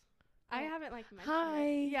knows. I Oh. haven't like mentioned Hi.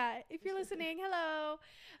 it. Yeah, if you're listening, hello.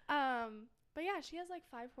 But yeah, she has like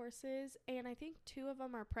 5 horses, and I think 2 of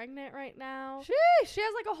them are pregnant right now. Sheesh. She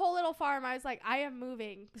has like a whole little farm. I was like, I am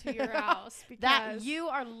moving to your house because That you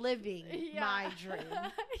are living Yeah. my dream.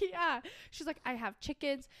 Yeah. She's like, I have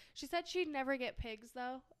chickens. She said she'd never get pigs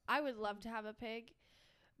though. I would love to have a pig,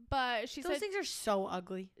 but she Those said things are so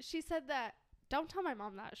ugly. she said that. Don't tell my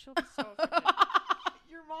mom that. She'll be so offended.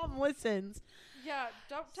 Your mom listens. Yeah,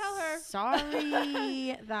 don't tell her.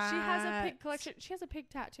 Sorry that She has a pig collection. She has a pig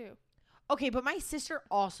tattoo. Okay, but my sister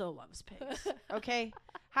also loves pigs. Okay,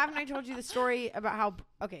 haven't I told you the story about how?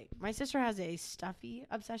 Okay, my sister has a stuffy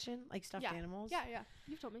obsession, like stuffed animals. Yeah, yeah.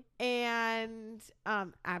 You've told me. And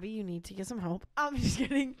Abby, you need to get some help. I'm just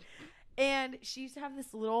kidding. And she used to have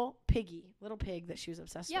this little pig that she was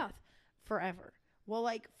obsessed with forever. Well,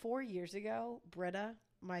 like 4 years ago, Britta,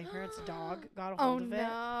 my parents' dog, got a hold of it.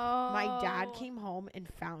 My dad came home and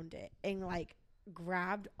found it and like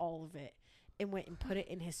grabbed all of it and went and put it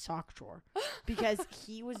in his sock drawer because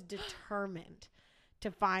he was determined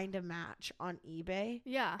to find a match on eBay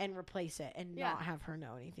Yeah. and replace it and Yeah. not have her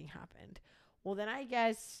know anything happened. Well, then I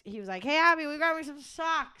guess he was like, "Hey, Abby, we got me some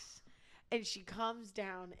socks." And she comes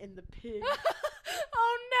down and the pig,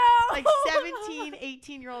 Oh no. like 17,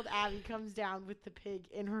 18-year-old Abby comes down with the pig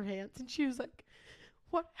in her hands. And she was like,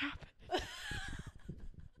 "What happened?"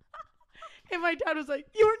 And my dad was like,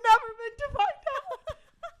 "You were never meant to find out."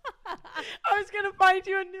 I was going to find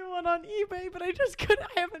you a new one on eBay, but I just couldn't.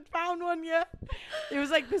 I haven't found one yet. It was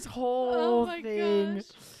like this whole Oh my thing. gosh.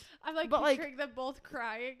 I'm like But, like- picturing them both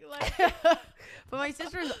crying. Like, But my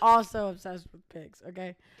sister is also obsessed with pigs,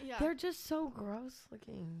 okay? yeah. They're just so gross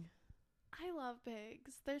looking. I love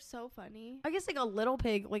pigs. They're so funny. I guess like a little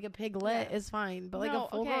pig, like a piglet Yeah. is fine, but like No, a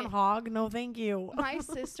full-grown okay. hog, no thank you. My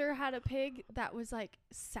sister had a pig that was like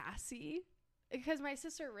sassy. because my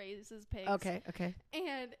sister raises pigs. Okay.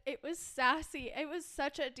 And it was sassy. It was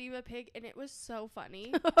such a diva pig, and it was so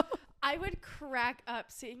funny. I would crack up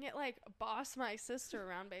seeing it like boss my sister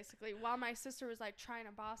around, basically, while my sister was like trying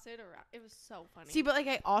to boss it around. It was so funny. See, but like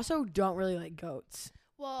I also don't really like goats.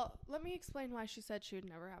 Well, let me explain why she said she would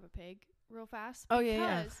never have a pig real fast. Oh,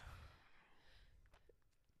 yeah. Because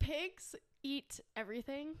pigs eat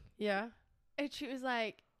everything. Yeah. And she was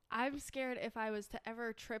like, I'm scared if I was to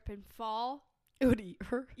ever trip and fall. It would eat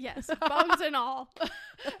her. Yes, bones and all.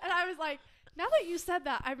 And I was like, now that you said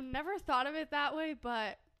that, I've never thought of it that way,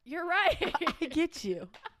 but you're right. I get you.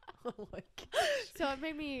 Oh my gosh. So it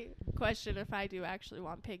made me question if I do actually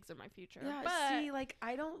want pigs in my future. Yeah, but see, like,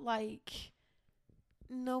 I don't like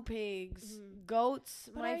no pigs. Mhm. Goats.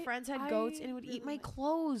 But My friends had goats, and it would really eat my like-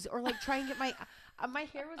 clothes or, like, try and get my... my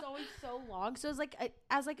hair was always so long, so it was,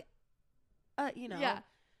 like, you know... Yeah.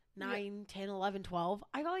 9, 10, 11, 12.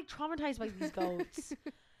 I got like traumatized by these goats.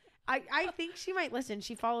 I think she might listen.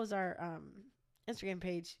 She follows our Instagram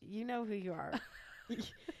page. You know who you are.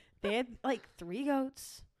 They had like 3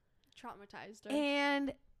 goats. Traumatized her.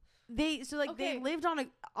 And they Okay. lived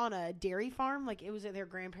on a dairy farm. Like it was at their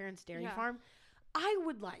grandparents' dairy farm. I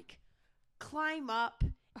would like climb up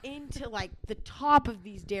into like the top of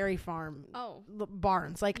these dairy farm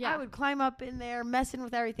barns. Like I would climb up in there messing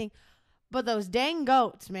with everything. But those dang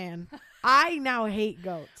goats, man. I now hate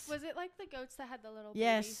goats. Was it like the goats that had the little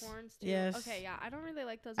Yes. baby horns too? Yes. Okay, yeah. I don't really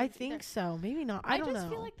like those. I think so. Maybe not. I don't know. I just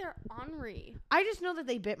feel like they're ornery. I just know that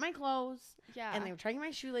they bit my clothes. Yeah. And they were trying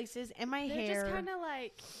my shoelaces and my They're hair. just kind of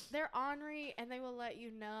like, they're ornery, and they will let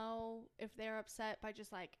you know if they're upset by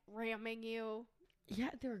just like ramming you.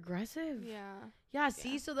 Yeah, they're aggressive. Yeah. Yeah,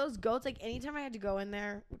 see, so those goats, like, anytime I had to go in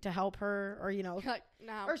there to help her or, you know. Like,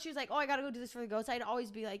 no. Or she was like, oh, I got to go do this for the goats. I'd always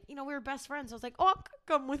be like, you know, we were best friends. I was like, oh, I'll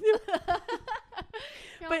come with you.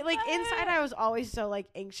 But, like, inside I was always so, like,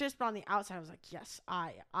 anxious. But on the outside, I was like, yes,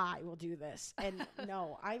 I will do this. And,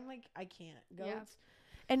 no, I'm like, I can't. Goats. Yeah.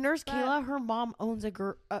 And Nurse Kayla, her mom owns a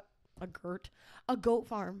goat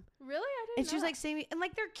farm. Really? I didn't And she was know. like saying, and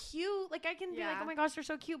like they're cute. Like I can be like, Yeah. oh my gosh, they're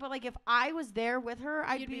so cute. But like if I was there with her,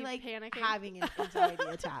 I'd You'd be be like panicking. having an anxiety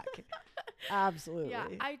attack. Absolutely. Yeah,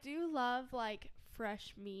 I do love like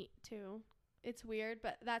fresh meat too. It's weird,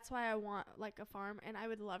 but that's why I want like a farm, and I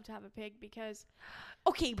would love to have a pig because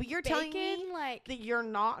Okay, but you're telling me like that you're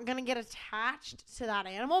not gonna get attached to that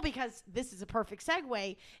animal, because this is a perfect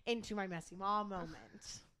segue into my messy mom moment.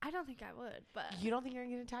 I don't think I would, but You don't think you're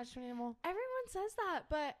gonna get attached to an animal? everyone says that,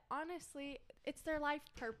 but honestly, it's their life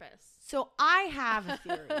purpose. So I have a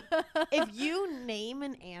theory. If you name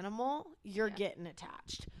an animal, you're getting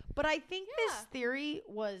attached. But I think this theory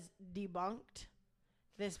was debunked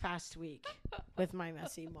this past week with my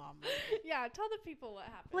messy mom. Yeah, tell the people what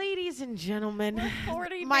happened. Ladies and gentlemen, We're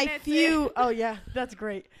 40 my minutes few. in. Oh yeah, that's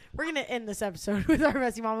great. We're gonna end this episode with our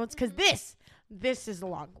messy moments because this is the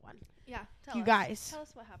long one. Yeah, tell You us. guys. Tell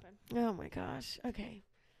us what happened. Oh my gosh. Okay.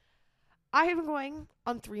 I have been going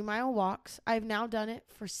on 3-mile walks. I've now done it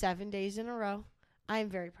for 7 days in a row. I am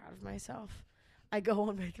very proud of myself. I go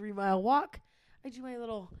on my 3-mile walk. I do my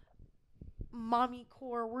little mommy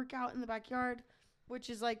core workout in the backyard, which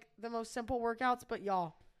is like the most simple workouts. But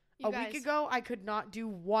y'all, You a guys, week ago, I could not do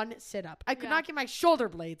one sit-up. I could Yeah. not get my shoulder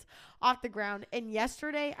blades off the ground. And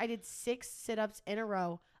yesterday, I did 6 sit-ups in a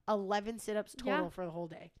row, 11 sit-ups total for the whole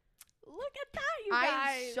day. look at that, you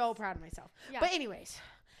guys. I'm so proud of myself. Yeah. But anyways,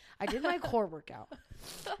 I did my core workout.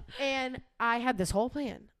 And I had this whole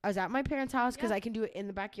plan. I was at my parents' house because I can do it in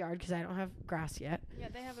the backyard because I don't have grass yet. Yeah,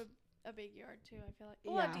 they have a big yard too, I feel like.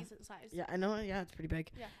 Well, a decent size. Yeah, I know. Yeah, it's pretty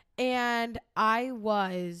big. Yeah. And I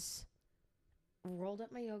was rolled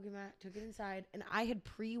up my yoga mat, took it inside, and I had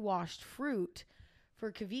pre-washed fruit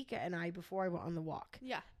for Kavika and I before I went on the walk.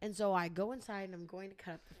 Yeah. And so I go inside and I'm going to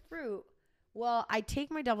cut up the fruit. Well, I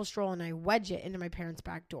take my double stroll and I wedge it into my parents'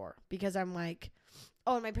 back door because I'm like,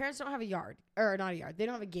 oh, and my parents don't have a yard, or not a yard. They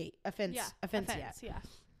don't have a gate, a fence yet. Yeah.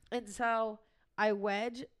 And so I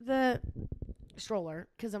wedge the stroller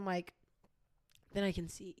because I'm like, then I can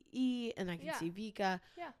see E and I can see Vika.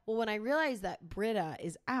 Yeah. Well, when I realized that Britta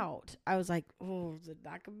is out, I was like, oh,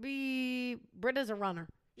 that could be. Britta's a runner.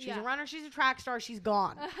 She's a runner. She's a track star. She's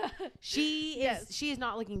gone. She is. She is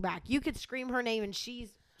not looking back. You could scream her name and she's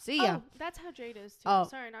see ya. Oh, that's how Jade is too. Oh,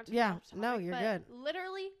 sorry, not to yeah. get off topic, No, you're but good.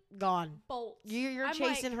 Literally Gone. bolts. You're I'm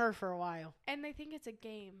chasing like, her for a while. and they think it's a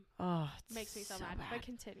game. Oh, it Makes me so mad. But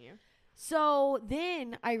continue. So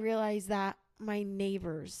then I realized that my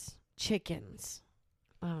neighbors' chickens.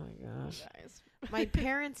 Oh my gosh. Guys. My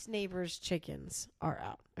parents' neighbors' chickens are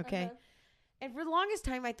out. Okay. Uh-huh. And for the longest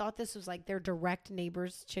time, I thought this was like their direct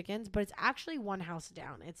neighbors' chickens, but it's actually one house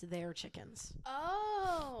down. It's their chickens.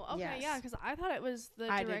 Oh, okay, Yes. yeah, because I thought it was the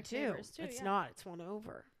direct neighbors too. It's not. It's one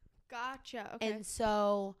over. Gotcha. Okay. And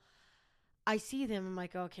so I see them. I'm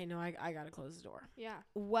like, okay, no, I got to close the door. Yeah.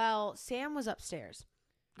 Well, Sam was upstairs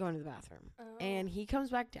going to the bathroom. Oh. And he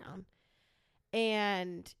comes back down.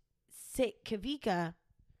 And Kavika,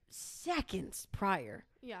 seconds prior,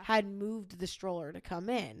 had moved the stroller to come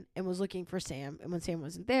in and was looking for Sam. And when Sam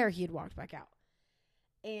wasn't there, he had walked back out.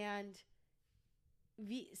 And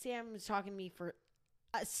Sam was talking to me for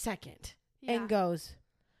a second and goes,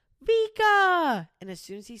 Vika! And as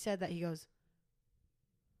soon as he said that, he goes,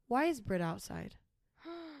 why is Britta outside?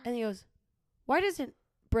 And he goes, why doesn't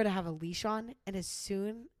Britta have a leash on? And as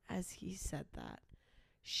soon as he said that,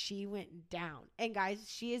 she went down. And guys,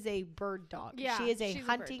 she is a bird dog. Yeah, she is a she's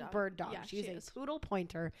hunting bird dog. Yeah, she's a poodle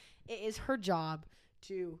pointer. It is her job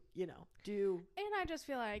to, do. And I just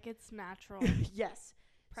feel like it's natural. Yes.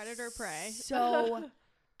 Predator prey. So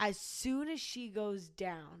as soon as she goes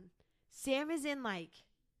down, Sam is in like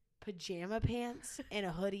pajama pants and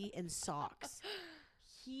a hoodie and socks.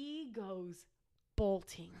 He goes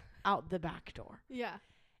bolting out the back door. Yeah.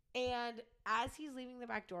 And as he's leaving the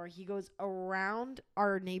back door, he goes around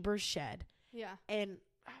our neighbor's shed. Yeah. And,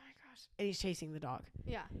 oh my gosh. And he's chasing the dog.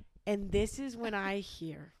 Yeah. And this is when I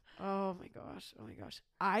hear, oh my gosh.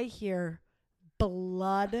 I hear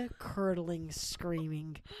blood-curdling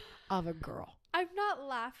screaming of a girl. I'm not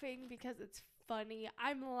laughing because it's funny.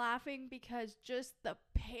 I'm laughing because just the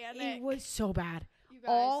panic. It was so bad. You guys.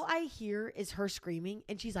 All I hear is her screaming,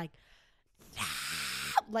 and she's like,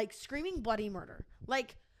 like screaming bloody murder.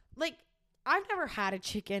 Like I've never had a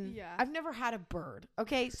chicken. Yeah. I've never had a bird.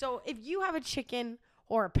 Okay, so if you have a chicken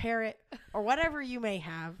or a parrot or whatever you may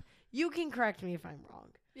have, you can correct me if I'm wrong.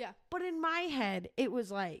 Yeah. But in my head, it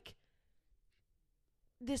was like,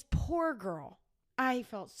 this poor girl. I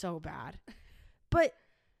felt so bad. But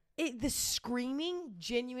the screaming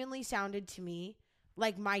genuinely sounded to me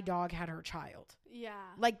like my dog had her child. Yeah.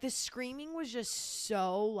 Like the screaming was just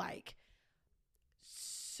so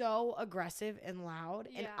aggressive and loud.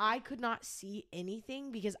 Yeah. And I could not see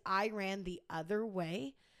anything because I ran the other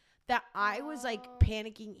way, that I was like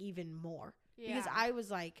panicking even more. Yeah. Because I was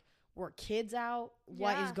like, were kids out?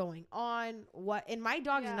 What is going on? What? And my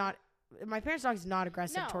dog is not, my parents' dog is not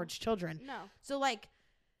aggressive towards children. No. So like,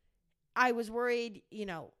 I was worried,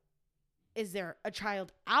 is there a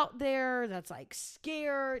child out there that's like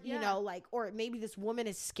scared, like, or maybe this woman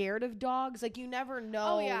is scared of dogs. Like, you never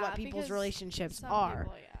know what people's relationships are.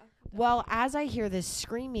 People, well, as I hear this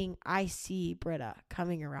screaming, I see Britta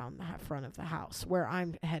coming around the front of the house where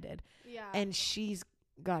I'm headed. Yeah. And she's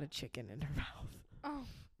got a chicken in her mouth. Oh,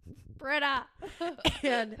 Britta.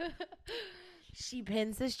 And she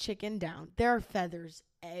pins this chicken down. There are feathers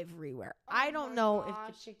everywhere. Oh I don't know if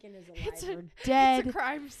the chicken is alive or It's dead. a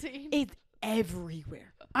crime scene. It's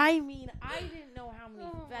everywhere. I mean, I didn't know how many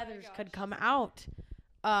feathers could come out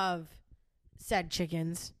of said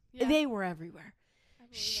chickens. Yeah. They were everywhere.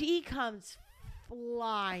 She comes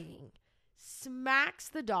flying, smacks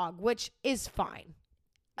the dog, which is fine.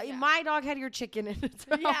 Yeah. My dog had your chicken in its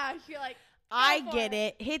mouth. Yeah, you're like, I get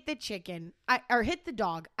it. Hit the chicken. Or hit the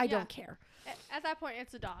dog. I don't care. At that point,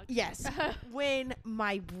 it's a dog. Yes. When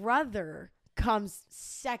my brother comes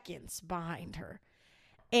seconds behind her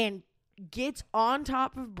and gets on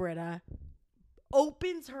top of Britta,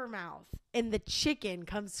 opens her mouth, and the chicken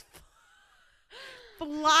comes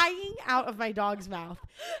flying out of my dog's mouth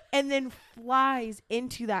and then flies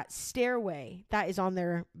into that stairway that is on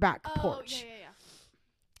their back porch. Yeah.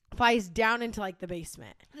 Flies down into like the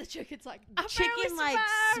basement. The chicken's like, The chicken like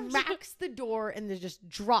smacks the door and then just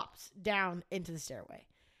drops down into the stairway.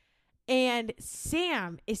 And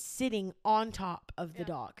Sam is sitting on top of the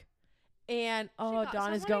dog. And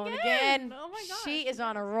Dawn is going again. Oh my gosh. She is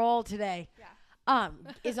on a roll today. Yeah.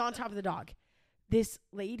 Is on top of the dog. This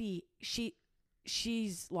lady, she's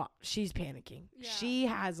panicking. Yeah. She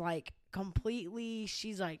has like completely,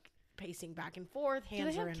 she's like pacing back and forth,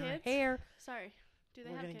 hands are in her hair. Sorry. Do they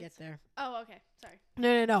We're have gonna kids? get there. Oh, okay.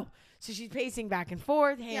 Sorry. No. So she's pacing back and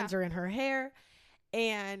forth, hands are in her hair,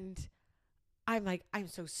 and I'm like, I'm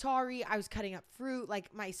so sorry. I was cutting up fruit.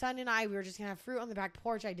 Like my son and I, we were just gonna have fruit on the back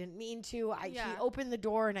porch. I didn't mean to. He opened the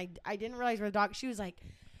door and I didn't realize where the dog. She was like,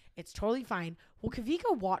 it's totally fine. Well,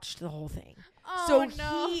 Kavika watched the whole thing. Oh, so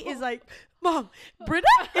no. he is like, Mom, Britta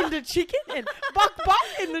and the chicken and Bok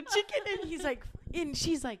and the chicken. And he's like, and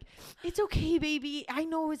she's like, it's okay, baby. I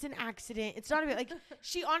know it was an accident. It's not a bit like,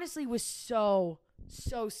 she honestly was so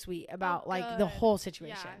sweet about like the whole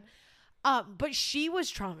situation. Yeah. But she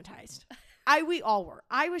was traumatized. We all were.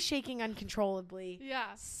 I was shaking uncontrollably. Yeah.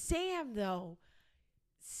 Sam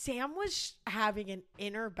was having an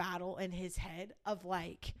inner battle in his head of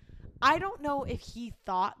like, I don't know if he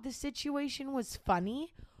thought the situation was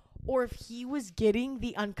funny or if he was getting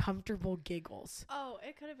the uncomfortable giggles. Oh,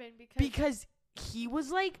 it could have been because he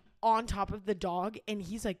was like on top of the dog and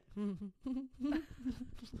he's like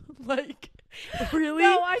like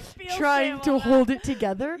really trying to hold it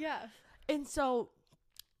together. Yeah. And so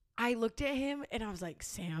I looked at him and I was like,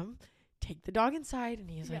 Sam, take the dog inside. And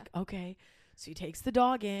he's like, okay. So he takes the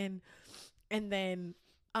dog in and then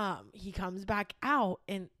he comes back out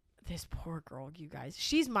and this poor girl, you guys,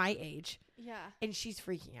 she's my age. Yeah. And she's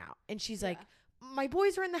freaking out. And she's like, my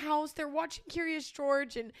boys are in the house. They're watching Curious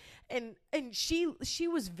George. And she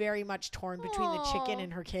was very much torn between the chicken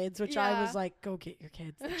and her kids, which I was like, go get your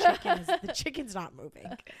kids. The chicken's not moving.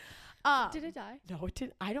 Did it die? No, it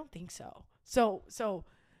didn't. I don't think so. So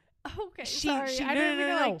okay, sorry. I didn't mean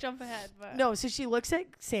to like jump ahead, but no. So she looks at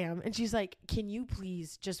Sam and she's like, "Can you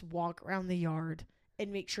please just walk around the yard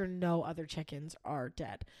and make sure no other chickens are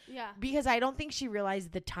dead?" Yeah. Because I don't think she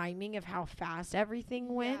realized the timing of how fast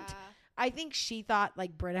everything went. Yeah. I think she thought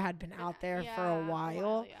like Britta had been out there for a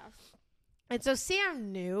while. And so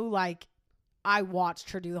Sam knew, like, I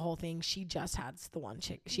watched her do the whole thing. She just had the one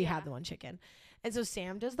chicken. She had the one chicken. And so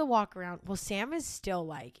Sam does the walk around. Well, Sam is still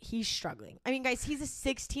like, he's struggling. I mean, guys, he's a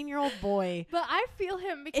 16-year-old boy. But I feel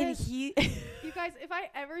him because you guys, if I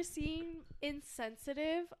ever seem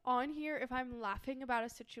insensitive on here, if I'm laughing about a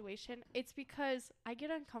situation, it's because I get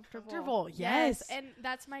uncomfortable. Yes. And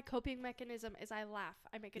that's my coping mechanism is I laugh.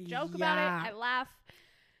 I make a joke about it. I laugh.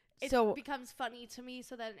 It becomes funny to me,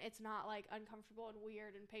 so then it's not like uncomfortable and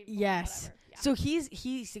weird and painful. Yes. And yeah. So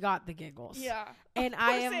he's got the giggles. Yeah. And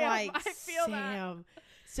I am Sam, like, I feel Sam. that.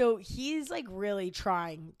 So he's like really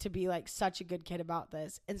trying to be like such a good kid about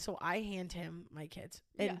this. And so I hand him my kids.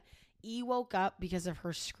 And E woke up because of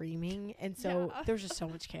her screaming. And so there's just so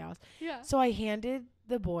much chaos. Yeah. So I handed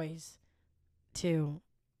the boys to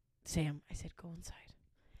Sam. I said, go inside.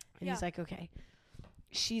 And he's like, okay.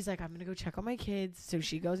 She's like, I'm going to go check on my kids. So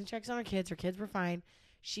she goes and checks on her kids. Her kids were fine.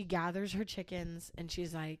 She gathers her chickens and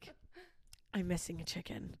she's like, I'm missing a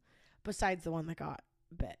chicken besides the one that got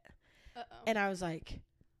bit. Uh-oh. And I was like,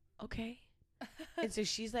 okay. And so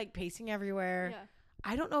she's like pacing everywhere. Yeah.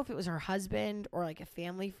 I don't know if it was her husband or like a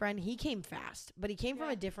family friend. He came fast, but he came from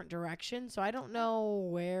a different direction. So I don't know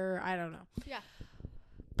where. I don't know. Yeah.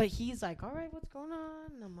 But he's like, all right, what's going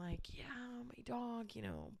on? And I'm like, yeah, my dog,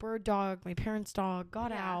 bird dog, my parents' dog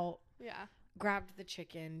got out. Yeah. Grabbed the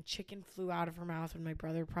chicken. Chicken flew out of her mouth when my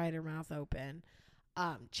brother pried her mouth open.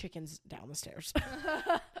 Chicken's down the stairs.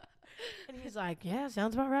 And he's like, yeah,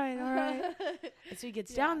 sounds about right. All right. And so he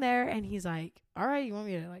gets down there and he's like, all right, you want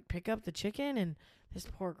me to like pick up the chicken? And this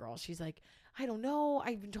poor girl, she's like, I don't know.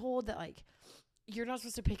 I've been told that like, you're not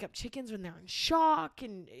supposed to pick up chickens when they're in shock.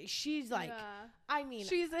 And she's like, I mean,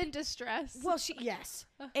 she's in distress. Well, yes.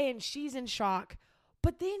 And she's in shock.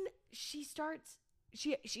 But then she starts,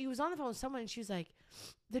 she was on the phone with someone and she was like,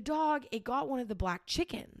 the dog, it got one of the black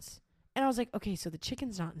chickens. And I was like, okay, so the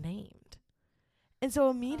chicken's not named. And so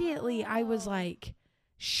immediately I was like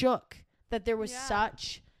shook that there was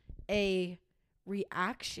such a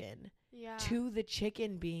reaction to the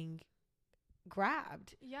chicken being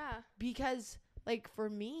grabbed. Yeah. Because like for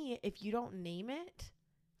me, if you don't name it,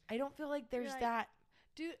 I don't feel like there's that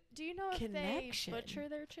do you know connection. If they butcher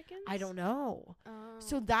their chickens? I don't know.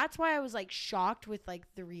 So that's why I was like shocked with like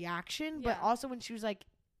the reaction, but also when she was like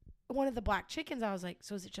one of the black chickens, I was like,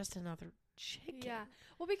 so is it just another chicken? Yeah.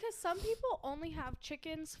 Well, because some people only have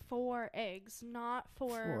chickens for eggs, not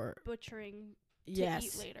for butchering to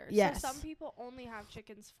eat later. Yes. So some people only have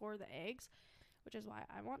chickens for the eggs, which is why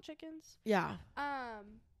I want chickens. Yeah.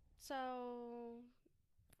 So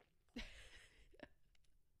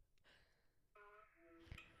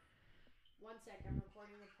one sec, I'm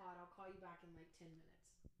recording the pod. I'll call you back in like 10 minutes.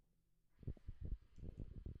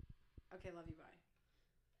 Okay, love you, bye.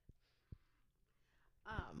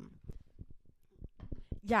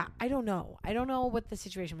 Yeah, I don't know. I don't know what the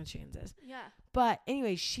situation with chickens is. Yeah. But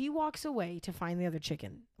anyway, she walks away to find the other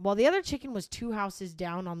chicken. While the other chicken was 2 houses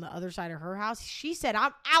down on the other side of her house, she said,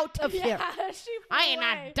 I'm out of here. I ain't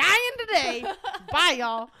not dying today. Bye,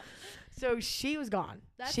 y'all. So she was gone.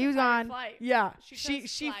 She was gone. Flight. Yeah.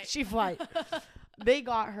 She flight. They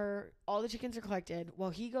got her. All the chickens are collected.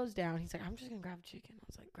 Well, he goes down. He's like, I'm just going to grab a chicken. I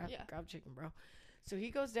was like, grab chicken, bro. So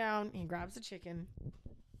he goes down. He grabs the chicken.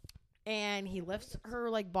 And he lifts her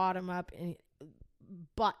like bottom up and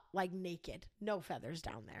butt like naked. No feathers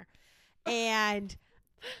down there. And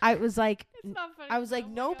I was like, It's not funny. I was like, oh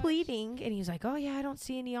my no gosh. bleeding. And he's like, oh, yeah, I don't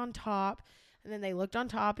see any on top. And then they looked on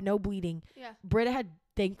top, no bleeding. Yeah. Britta had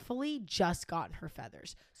thankfully just gotten her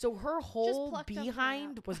feathers. So her whole plucked them right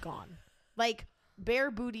behind out. was gone. Like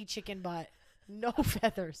bare booty chicken butt, no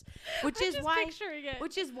feathers. Which I'm is just why picturing it.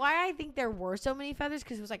 which is why I think there were so many feathers,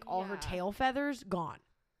 because it was like all her Yeah. tail feathers gone.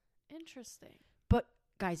 Interesting. But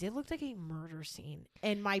guys, it looked like a murder scene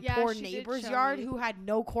in my Yeah, poor she did neighbor's show yard me. who had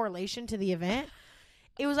no correlation to the event.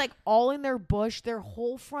 It was like all in their bush, their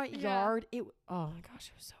whole front Yeah. yard. Oh my gosh,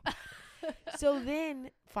 it was so bad. So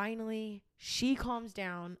then finally she calms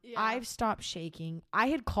down. Yeah. I've stopped shaking. I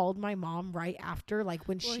had called my mom right after, like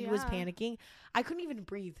when Well, she was yeah. panicking. I couldn't even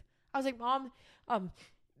breathe. I was like, Mom,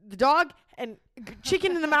 the dog and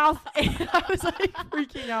chicken in the mouth. And I was like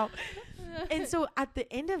freaking out. And so at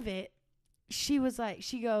the end of it, she goes,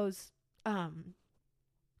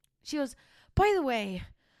 by the way,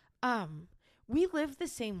 we live the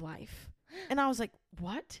same life. And I was like,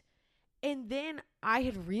 what? And then I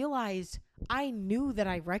had realized I knew that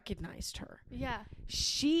I recognized her. Yeah.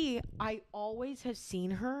 I always have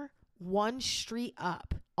seen her one street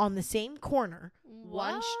up on the same corner,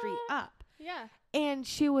 one street What? up. Yeah. And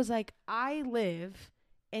she was like, I live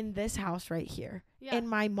in this house right here. Yeah. And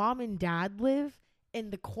my mom and dad live in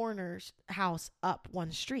the corner's house up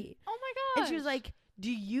one street. Oh my god. And she was like, do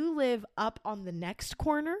you live up on the next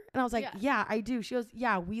corner? And I was like, yeah, I do. She goes,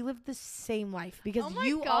 yeah, we live the same life, because Oh my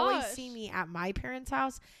you always gosh. see me at my parents'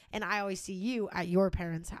 house and I always see you at your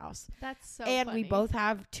parents' house. That's so And funny. we both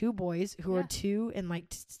have 2 boys who Yeah. are 2 and like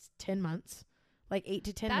 10 months, like 8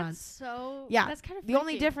 to 10 That's months. so. Yeah. That's kind of The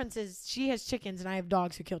only freaky. difference is she has chickens and I have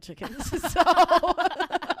dogs who kill chickens.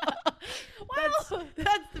 So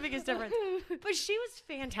that's the biggest difference. But she was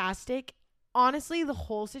fantastic. Honestly, the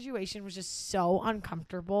whole situation was just so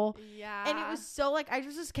uncomfortable. Yeah. And it was so like, I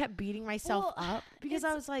just kept beating myself Well, up because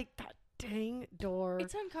I was like, that dang door.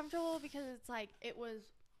 It's uncomfortable because it's like it was.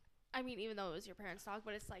 I mean, even though it was your parents' dog,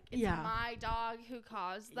 but it's like it's Yeah. my dog who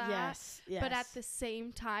caused that. Yes. But at the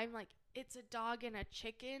same time, like it's a dog and a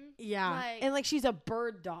chicken. Yeah. like- and like she's a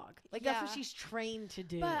bird dog. Like that's what Yeah. she's trained to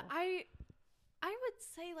do. But I would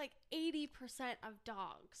say like 80% of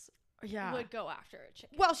dogs yeah. would go after a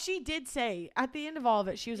chicken. Well, she did say at the end of all of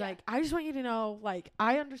it, she was Yeah. like, I just want you to know, like,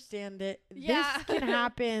 I understand it. Yeah. This can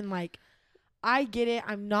happen. Like, I get it.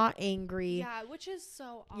 I'm not angry. Yeah, which is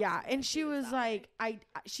so awesome. Yeah, and that she was that way. like,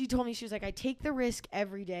 she told me, she was like, I take the risk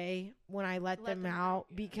every day when I let them out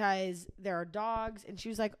yeah. because there are dogs. And she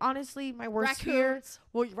was like, honestly, my worst fear, Raccoons.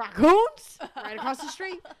 well, raccoons right across the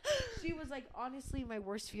street. She was like, honestly, my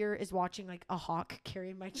worst fear is watching like a hawk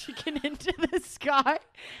carry my chicken into the sky.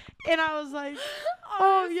 And I was like,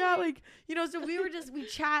 oh yeah, like, you know, so we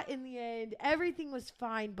chat in the end. Everything was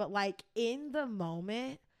fine. But like in the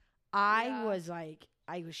moment, I was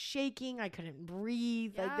shaking. I couldn't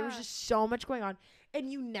breathe. Like there was Yeah. just so much going on. And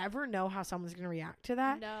you never know how someone's going to react to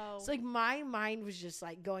that. No. So like my mind was just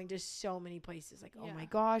like going to so many places. Like, oh Yeah. my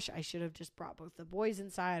gosh, I should have just brought both the boys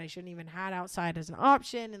inside. I shouldn't even had outside as an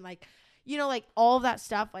option. And like, you know, like all of that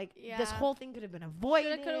stuff. Like this Yeah. whole thing could have been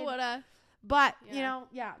avoided. Coulda, woulda. But Yeah. you know,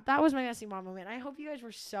 yeah, that was my messy mom moment. I hope you guys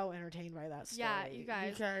were so entertained by that story. Yeah, you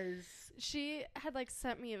guys. Because She had like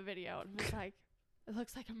sent me a video and was like, it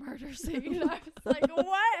looks like a murder scene. I was like,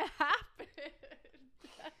 what happened?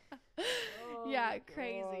 Yeah,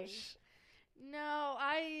 crazy. gosh. No,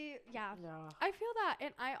 Yeah. I feel that.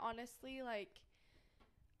 And I honestly, like,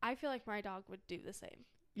 I feel like my dog would do the same.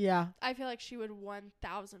 Yeah. I feel like she would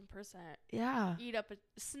 1,000% Yeah.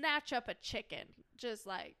 snatch up a chicken. Just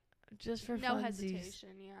like, Just for no funsies.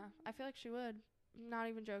 hesitation. Yeah. I feel like she would. Not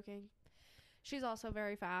even joking. She's also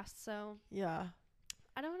very fast. So Yeah.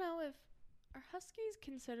 I don't know if, are huskies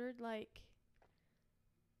considered like,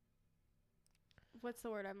 what's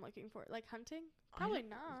the word I'm looking for? Like hunting? Probably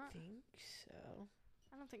not. I think so.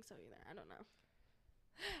 I don't think so either. I don't know.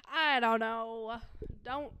 I don't know.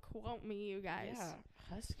 Don't quote me, you guys. Yeah,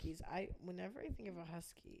 huskies. Whenever I think of a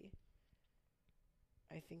husky,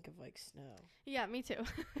 I think of like snow. Yeah, me too.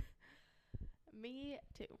 Me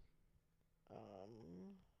too.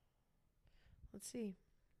 Let's see.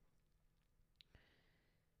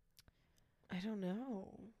 I don't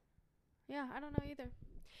know. Yeah, I don't know either.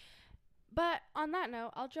 But on that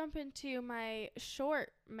note, I'll jump into my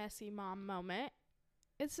short messy mom moment.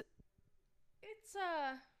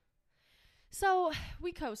 So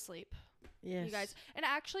we co-sleep, Yes. you guys. And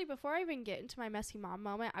actually, before I even get into my messy mom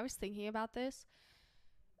moment, I was thinking about this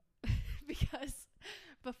because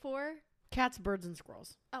before. Cats, birds, and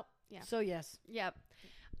squirrels. Oh, yeah. So yes. Yep.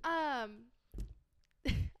 I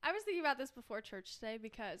was thinking about this before church today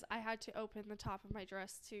because I had to open the top of my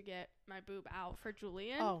dress to get my boob out for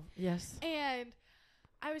Julian. Oh, yes. And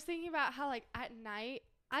I was thinking about how, like, at night,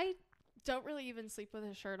 I don't really even sleep with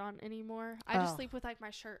a shirt on anymore. I just sleep with, like,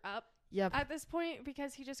 my shirt up at this point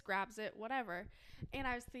because he just grabs it, whatever. And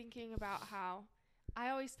I was thinking about how I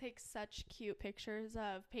always take such cute pictures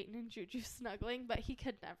of Peyton and Juju snuggling, but he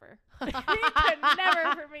could never. He could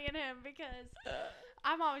never for me and him because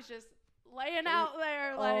I'm always just laying out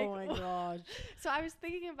there. Like, oh, my gosh. So I was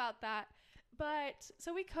thinking about that. But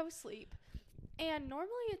so we co-sleep. And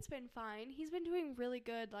normally it's been fine. He's been doing really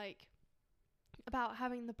good, like, about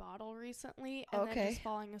having the bottle recently and then just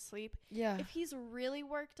falling asleep. Yeah. If he's really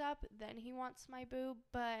worked up, then he wants my boob.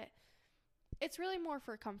 But it's really more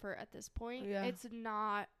for comfort at this point. Yeah.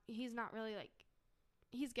 He's not really, like,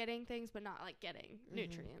 he's getting things, but not, like, getting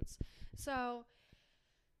nutrients. So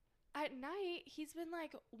at night, he's been,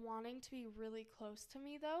 like, wanting to be really close to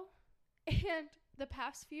me, though. And the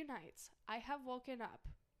past few nights, I have woken up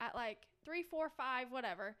at, like, 3, 4, 5,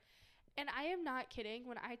 whatever. And I am not kidding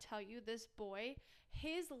when I tell you this boy,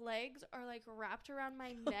 his legs are, like, wrapped around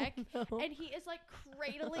my neck. And he is, like,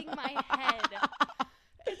 cradling my head.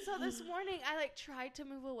 And so this morning, I, like, tried to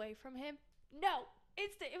move away from him. No.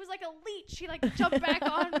 It was like a leech. He, like, jumped back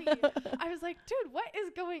on me. I was like, dude, what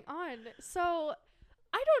is going on? So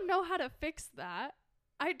I don't know how to fix that.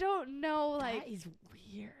 I don't know, like. That is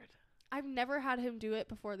weird. I've never had him do it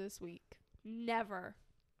before this week. Never.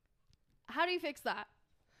 How do you fix that?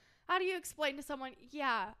 How do you explain to someone,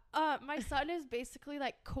 my son is basically,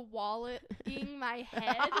 like, koalaing my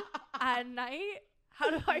head at night?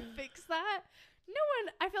 How do I fix that?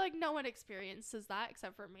 I feel like no one experiences that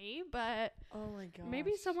except for me, but oh my gosh,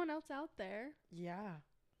 maybe someone else out there. Yeah.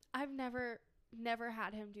 I've never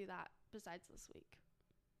had him do that besides this week.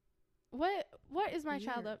 What is my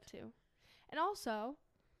child up to? And also,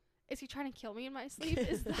 is he trying to kill me in my sleep?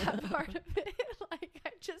 Is that part of it? Like,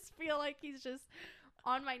 I just feel like he's just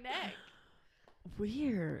on my neck.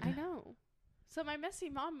 Weird. I know. So my messy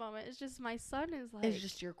mom moment is just my son is like. It's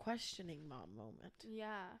just your questioning mom moment.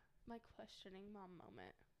 Yeah. My questioning mom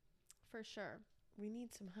moment. For sure. We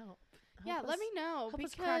need some help. Let me know. Help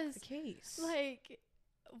because, us crack the case. Like,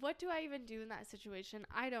 what do I even do in that situation?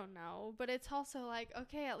 I don't know. But it's also like,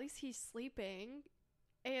 okay, at least he's sleeping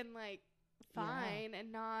and, like, fine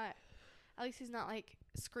and not. At least he's not, like,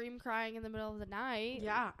 scream crying in the middle of the night.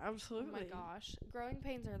 Yeah, absolutely. Oh, my gosh. Growing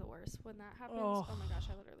pains are the worst. When that happens, oh my gosh,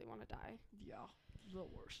 I literally want to die. Yeah, the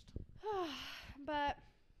worst. But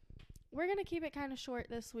we're going to keep it kind of short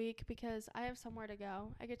this week because I have somewhere to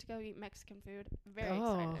go. I get to go eat Mexican food. Very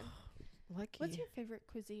excited. Lucky. What's your favorite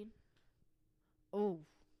cuisine? Oh,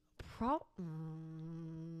 I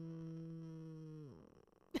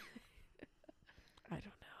don't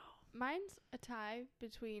know. Mine's a tie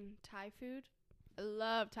between Thai food. I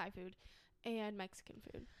love Thai food and Mexican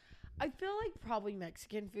food. I feel like probably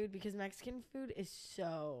Mexican food because Mexican food is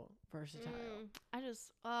so versatile.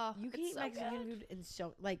 You can eat so Mexican good. food in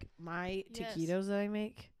so, like, my Yes. taquitos that I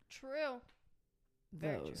make. True.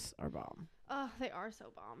 Very Those are bomb. Oh, they are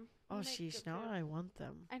so bomb. Oh, Make sheesh, good now food. I want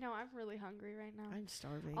them. I know, I'm really hungry right now. I'm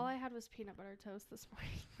starving. All I had was peanut butter toast this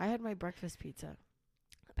morning. I had my breakfast pizza.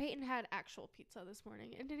 Peyton had actual pizza this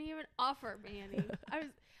morning and didn't even offer me any.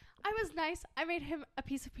 I was nice. I made him a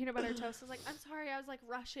piece of peanut butter toast. I was like, I'm sorry, I was, like,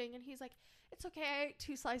 rushing. And he's like, it's okay. I ate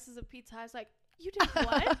 2 slices of pizza. I was like, you did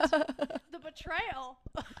what? The betrayal.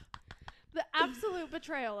 The absolute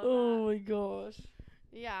betrayal of that. My gosh.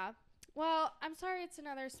 Yeah. Well, I'm sorry it's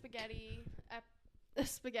another spaghetti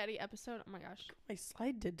episode. Oh, my gosh. My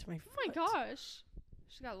slide did to my foot. Oh, my gosh.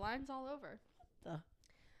 She's got lines all over.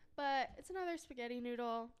 But it's another spaghetti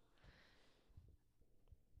noodle.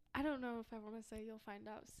 I don't know if I want to say you'll find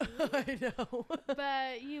out soon. I know.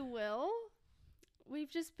 But you will. We've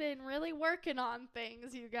just been really working on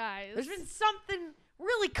things, you guys. There's been something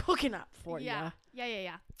really cooking up for you.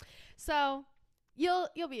 Yeah. So you'll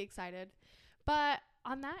be excited. But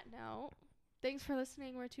on that note, thanks for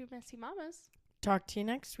listening. We're two messy mamas. Talk to you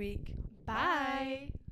next week. Bye.